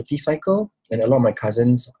the poverty cycle. And a lot of my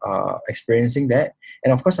cousins are experiencing that,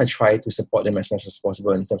 and of course I try to support them as much as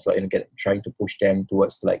possible in terms of trying to push them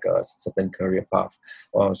towards like a certain career path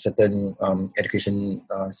or certain education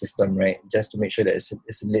system, right, just to make sure that it's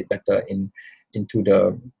assimilate better into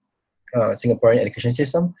the Singaporean education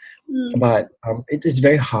system. But it is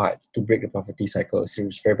very hard to break the poverty cycle. So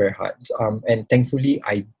it's very, very hard. And thankfully,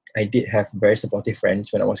 I did have very supportive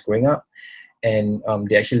friends when I was growing up, and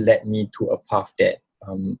they actually led me to a path that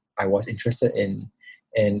I was interested in.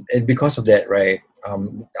 and because of that, right,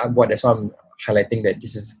 that's why I'm highlighting that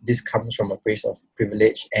this comes from a place of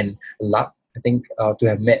privilege and luck. I think to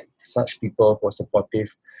have met such people who are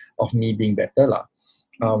supportive of me being better lah.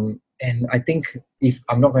 And I think if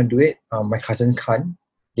I'm not going to do it, my cousin can't.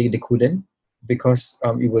 They couldn't because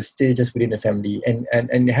it was still just within the family, and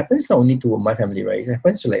it happens not only to my family, right? It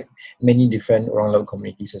happens to like many different Orang Laut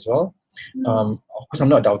communities as well. Of course, I'm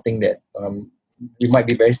not doubting that it might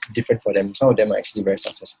be very different for them. Some of them are actually very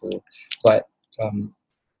successful, but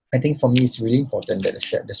I think for me it's really important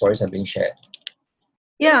that the stories are being shared.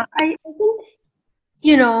 Yeah, I think,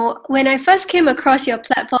 when I first came across your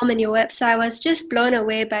platform and your website, I was just blown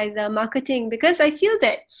away by the marketing, because I feel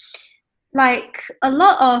that, like, a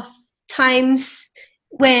lot of times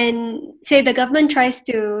when, say, the government tries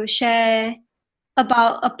to share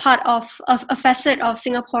about a part of a facet of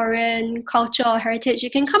Singaporean culture or heritage,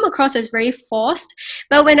 it can come across as very forced.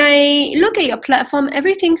 But when I look at your platform,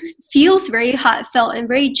 everything feels very heartfelt and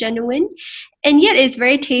very genuine. And yet it's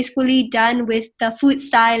very tastefully done with the food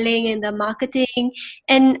styling and the marketing.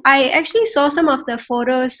 And I actually saw some of the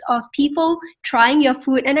photos of people trying your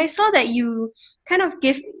food, and I saw that you kind of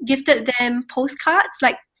gifted them postcards,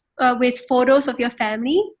 like with photos of your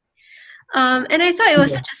family. And I thought it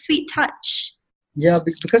was such a sweet touch. Yeah,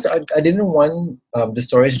 because I didn't want the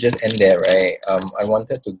stories to just end there, right? I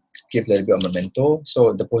wanted to give a little bit of memento.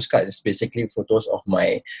 So the postcard is basically photos of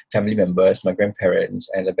my family members, my grandparents,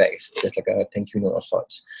 and the back is just like a thank you note of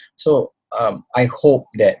sorts. So I hope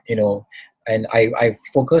that, and I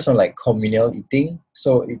focus on like communal eating.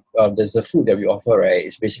 So there's the food that we offer, right?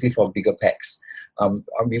 It's basically for bigger packs.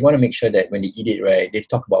 We want to make sure that when they eat it, right, they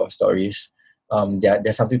talk about our stories.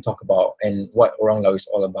 There's something to talk about and what Orang Laut is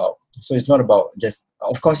all about. So it's not about just,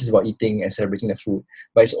 of course, it's about eating and celebrating the food,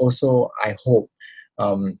 but it's also, I hope,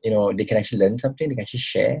 they can actually learn something, they can actually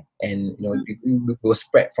share, and we will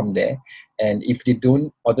spread from there. And if they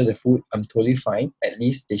don't order the food, I'm totally fine. At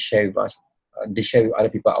least they share with us. They share with other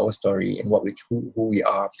people our story and who we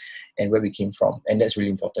are and where we came from, and that's really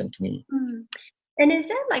important to me. And is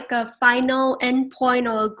there like a final endpoint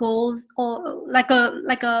or a goal, or like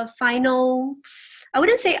a final, I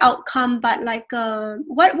wouldn't say outcome, but like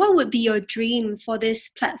what would be your dream for this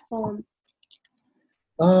platform?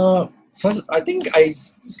 First, I think I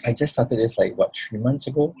just started this like 3 months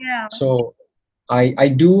ago. Yeah. So I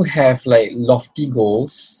do have like lofty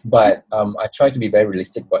goals, but I try to be very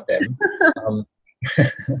realistic about them.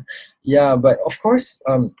 Yeah, but of course,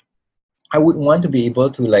 I would want to be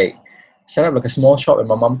able to like set up like a small shop and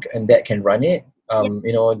my mom and dad can run it. Then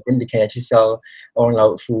they can actually sell Orang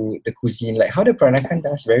Laut food, the cuisine, like how the Peranakan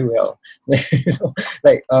does very well. And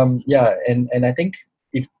I think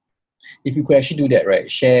if you could actually do that, right,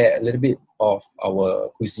 share a little bit of our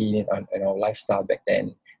cuisine and our lifestyle back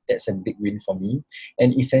then, that's a big win for me.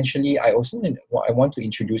 And essentially, I want to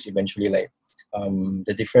introduce eventually like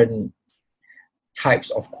the different types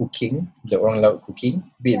of cooking, the Orang Laut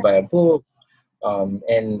cooking, be it by a book,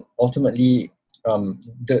 and ultimately,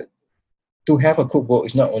 to have a cookbook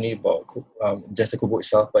is not only about just the cookbook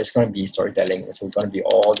itself, but it's going to be storytelling. So it's going to be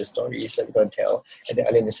all the stories that we're going to tell at the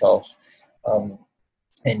island itself.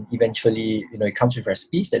 And eventually, it comes with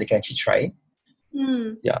recipes that they can actually try.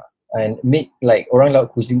 Yeah, and make like Orang Laut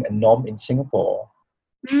cuisine a norm in Singapore.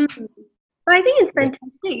 But I think it's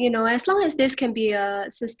fantastic, as long as this can be a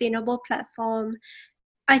sustainable platform.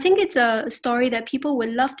 I think it's a story that people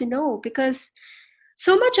would love to know, because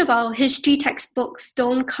so much of our history textbooks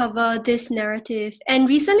don't cover this narrative. And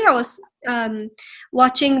recently I was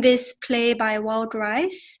watching this play by Wild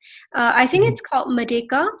Rice. I think it's called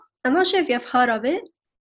Merdeka. I'm not sure if you've heard of it.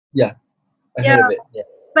 Yeah, I heard of it. Yeah.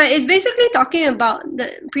 But it's basically talking about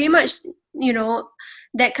pretty much,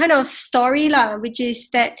 that kind of story lah, which is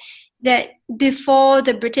that before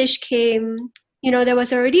the British came, there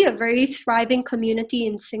was already a very thriving community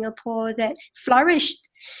in Singapore that flourished.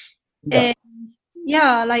 Yeah.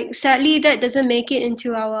 And like sadly that doesn't make it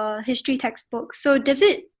into our history textbook. So does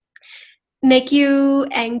it make you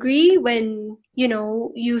angry when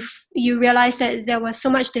you realize that there was so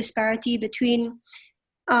much disparity between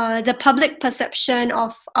the public perception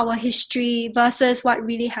of our history versus what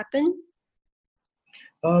really happened?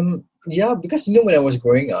 Yeah, because when I was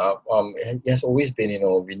growing up, it has always been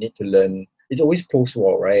we need to learn. It's always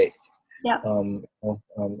post-war, right? Yeah.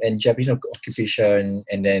 And Japanese occupation,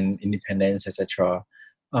 and then independence, etc.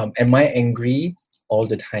 Am I angry all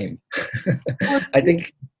the time? I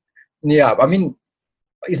think, yeah. I mean,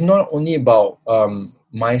 it's not only about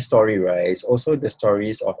my story, right? It's also the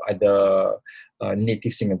stories of other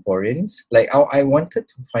native Singaporeans. Like I wanted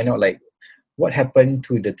to find out like what happened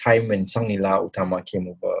to the time when Sang Nila Utama came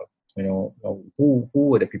over. who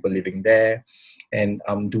were the people living there, and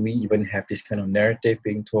do we even have this kind of narrative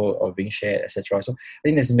being told or being shared, etc. So I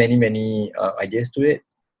think there's many ideas to it,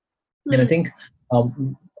 and I think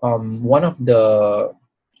one of the,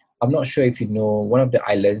 I'm not sure if you know, one of the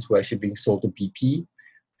islands were actually being sold to BP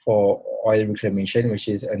for oil reclamation, which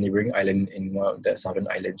is a neighboring island in one of the southern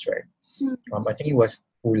islands, right? I think it was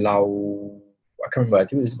Pulau, I can't remember. I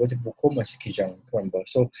think it was Bukom or Sikijang, I can't remember.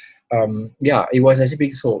 So, yeah, it was actually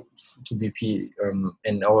being sold to BP,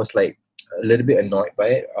 and I was like a little bit annoyed by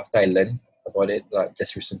it after I learned about it like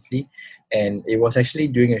just recently, and it was actually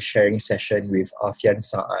during a sharing session with Alfian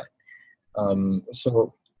Saad.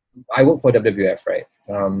 So I work for WWF, right?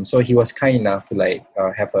 So he was kind enough to like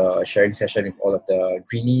have a sharing session with all of the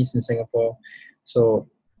greenies in Singapore. So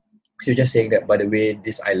he was just saying that, by the way,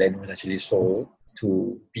 this island was actually sold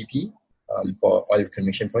to BP for oil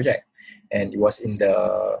reclamation project, and it was in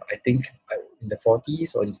the, I think in the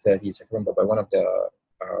 40s or in the 30s, I can't remember, by one of the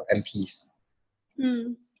MPs.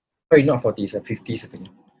 Sorry, not 40s, 50s, I think.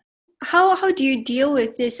 How do you deal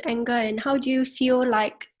with this anger, and how do you feel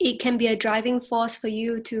like it can be a driving force for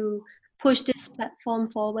you to push this platform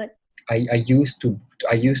forward? I used to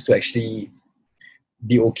actually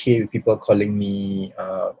be okay with people calling me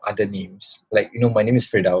other names. Like, my name is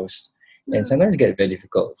Firdaus, and sometimes it gets very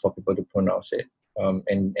difficult for people to pronounce it.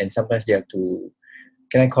 And sometimes they have to,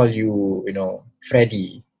 can I call you,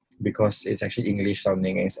 Freddy? Because it's actually English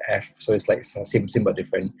sounding and it's F, so it's like same but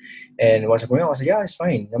different. And once I go, I was like, yeah, it's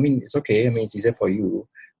fine. I mean, it's okay. I mean, it's easier for you.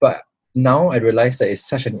 But now I realize that it's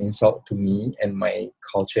such an insult to me and my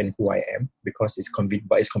culture and who I am, because it's convenient,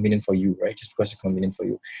 but it's convenient for you, right? Just because it's convenient for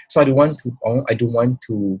you. So I don't want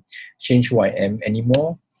to change who I am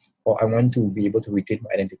anymore, or I want to be able to retain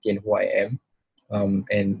my identity and who I am,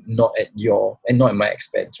 and not at my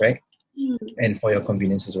expense, right? And for your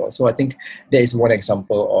convenience as well. So I think that is one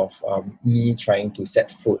example of me trying to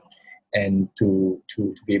set foot and to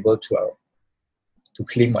be able to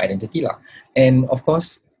claim my identity lah. And of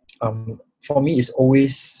course, for me, it's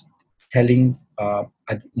always telling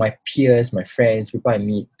my peers, my friends, people I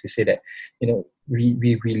meet, to say that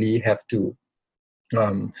we really have to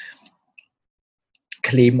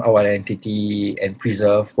claim our identity and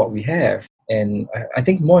preserve what we have. And I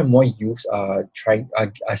think more and more youths are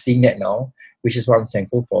seeing that now, which is what I'm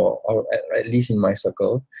thankful for, or at least in my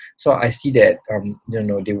circle. So I see that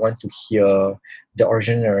they want to hear the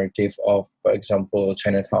original narrative of, for example,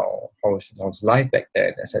 Chinatown, how was life back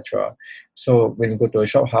then, etc. So when you go to a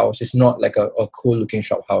shop house, it's not like a cool looking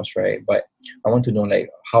shop house, right? But I want to know, like,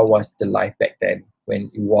 how was the life back then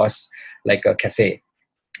when it was like a cafe,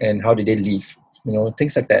 and how did they live?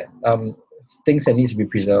 Things like that. Things that need to be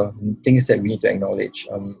preserved, things that we need to acknowledge.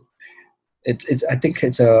 I think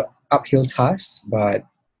it's a uphill task, but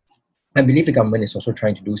I believe the government is also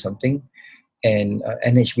trying to do something, and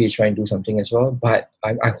NHB is trying to do something as well. But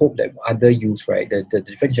I hope that other youth, right, the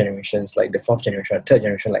different generations, like the fourth generation, third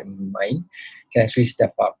generation, like mine, can actually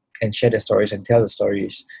step up and share their stories and tell the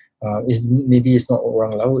stories. Maybe it's not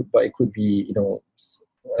Orang Laut, but it could be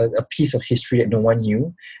a piece of history that no one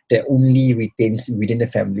knew, that only retains within the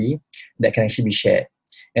family, that can actually be shared.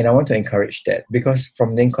 And I want to encourage that, because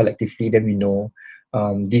from then collectively, then we know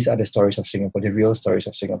these are the stories of Singapore, the real stories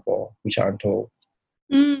of Singapore, which are untold.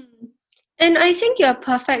 And I think you're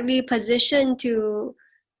perfectly positioned to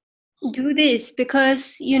do this,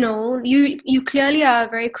 because you clearly are a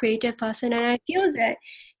very creative person, and I feel that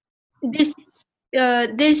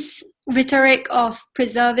this rhetoric of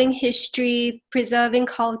preserving history, preserving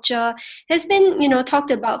culture has been talked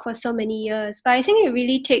about for so many years. But I think it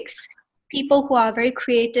really takes people who are very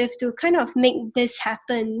creative to kind of make this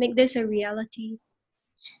happen, make this a reality.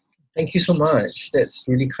 Thank you so much. That's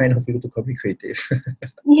really kind of you to call me creative.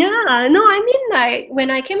 Yeah, no, I mean, like, when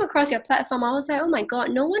I came across your platform, I was like, oh my god,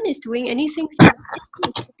 no one is doing anything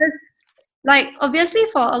because, like, obviously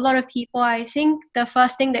for a lot of people, I think the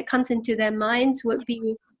first thing that comes into their minds would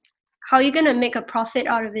be, how are you going to make a profit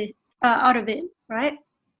out of it, right?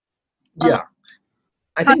 Yeah,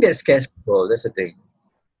 I think that scares people. That's the thing.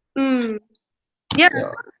 Yeah.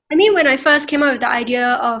 I mean, when I first came up with the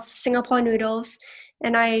idea of Singapore noodles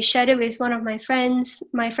and I shared it with one of my friends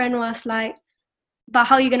was like, but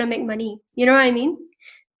how are you going to make money? You know what I mean?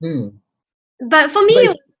 But for me, it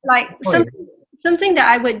was like something that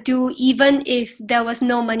I would do even if there was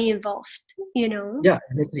no money involved, Yeah,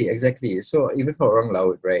 exactly. So even for Orang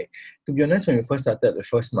Laut, right? To be honest, when we first started the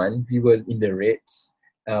first month, we were in the rates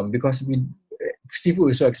because seafood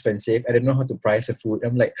is so expensive. I didn't know how to price the food.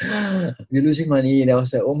 I'm like, we're losing money. And I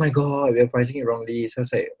was like, oh my god, we're pricing it wrongly. So I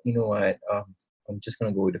was like, you know what? I'm just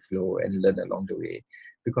gonna go with the flow and learn along the way.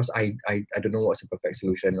 because I don't know what's the perfect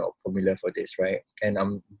solution or formula for this, right? And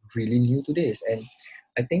I'm really new to this, and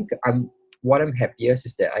I think what I'm happiest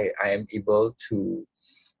is that I am able to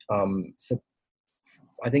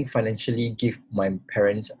I think financially give my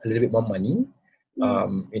parents a little bit more money,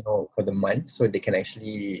 for the month, so they can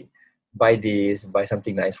actually buy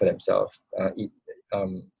something nice for themselves, eat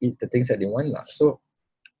the things that they want lah. So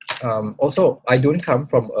also, I don't come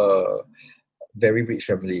from a very rich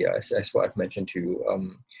family, as what I've mentioned to you,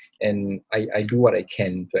 and I do what I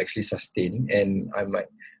can to actually sustain. And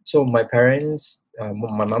so my parents,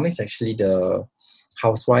 my mom is actually the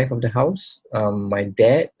housewife of the house. My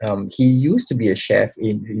dad, he used to be a chef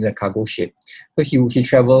in a cargo ship, so he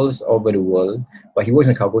travels over the world, but he works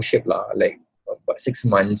in a cargo ship lah, like about 6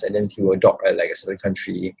 months, and then he will dock at like a certain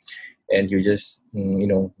country, and he will just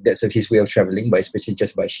that's his way of traveling, but especially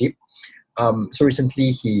just by ship. So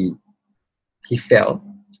recently he fell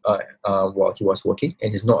while he was working,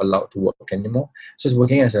 and he's not allowed to work anymore. So he's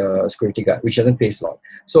working as a security guard, which doesn't pay a lot.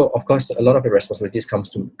 So of course, a lot of the responsibilities come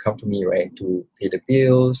to me, right, to pay the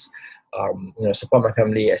bills, support my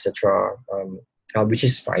family, etc. Which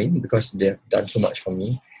is fine because they've done so much for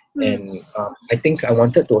me. And I think I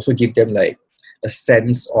wanted to also give them like a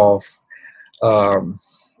sense of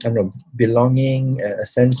belonging, a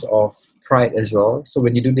sense of pride as well. So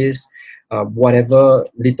when you do this, whatever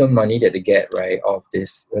little money that they get, right, of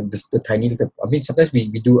the tiny little, I mean, sometimes we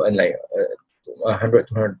do earn like $100,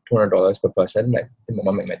 $200 per person, like my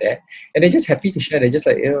mom and my dad, and they're just happy to share. They're just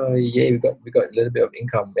like, oh yeah, we got a little bit of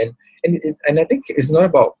income, and I think it's not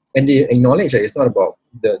about, and they acknowledge that it's not about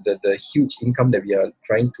the huge income that we are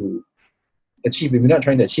trying to achieve. We're not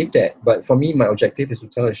trying to achieve that, but for me, my objective is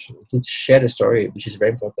to share the story, which is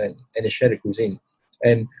very important, and to share the cuisine,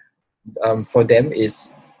 and for them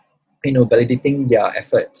is validating their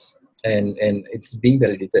efforts, and it's being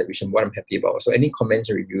validated, which is what I'm happy about. So any comments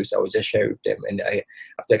or reviews, I will just share with them, and I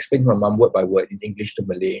have to explain to my mom word by word in English to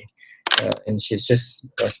Malay, and she's just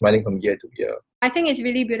smiling from ear to ear. I think it's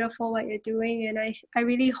really beautiful what you're doing, and I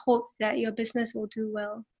really hope that your business will do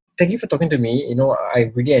well. Thank you for talking to me.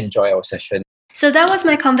 I really enjoy our session. So that was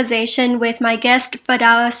my conversation with my guest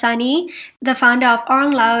Firdaus Sani, the founder of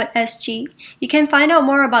Orang Laut Sg. You can find out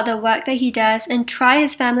more about the work that he does and try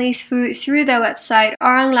his family's food through their website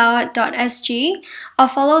oranglaut.sg, or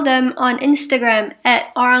follow them on Instagram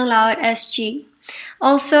at oranglaut.sg.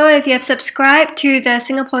 Also, if you have subscribed to the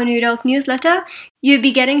Singapore Noodles newsletter, you'll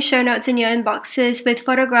be getting show notes in your inboxes with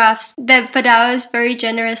photographs that Firdaus very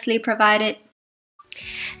generously provided.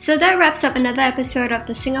 So that wraps up another episode of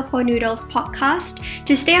the Singapore Noodles podcast.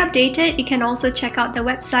 To stay updated, you can also check out the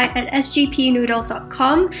website at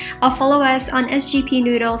sgpnoodles.com or follow us on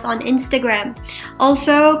sgpnoodles on Instagram.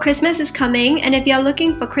 Also, Christmas is coming, and if you're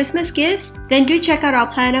looking for Christmas gifts, then do check out our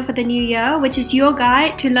planner for the new year, which is your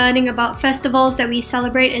guide to learning about festivals that we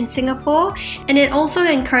celebrate in Singapore, and it also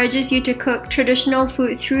encourages you to cook traditional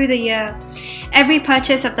food through the year. Every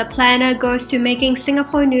purchase of the planner goes to making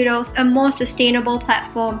Singapore Noodles a more sustainable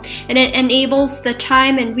platform, and it enables the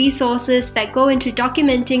time and resources that go into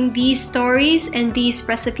documenting these stories and these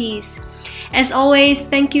recipes. As always,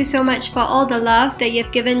 thank you so much for all the love that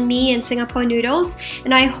you've given me and Singapore Noodles,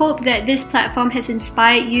 and I hope that this platform has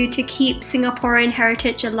inspired you to keep Singaporean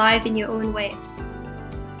heritage alive in your own way.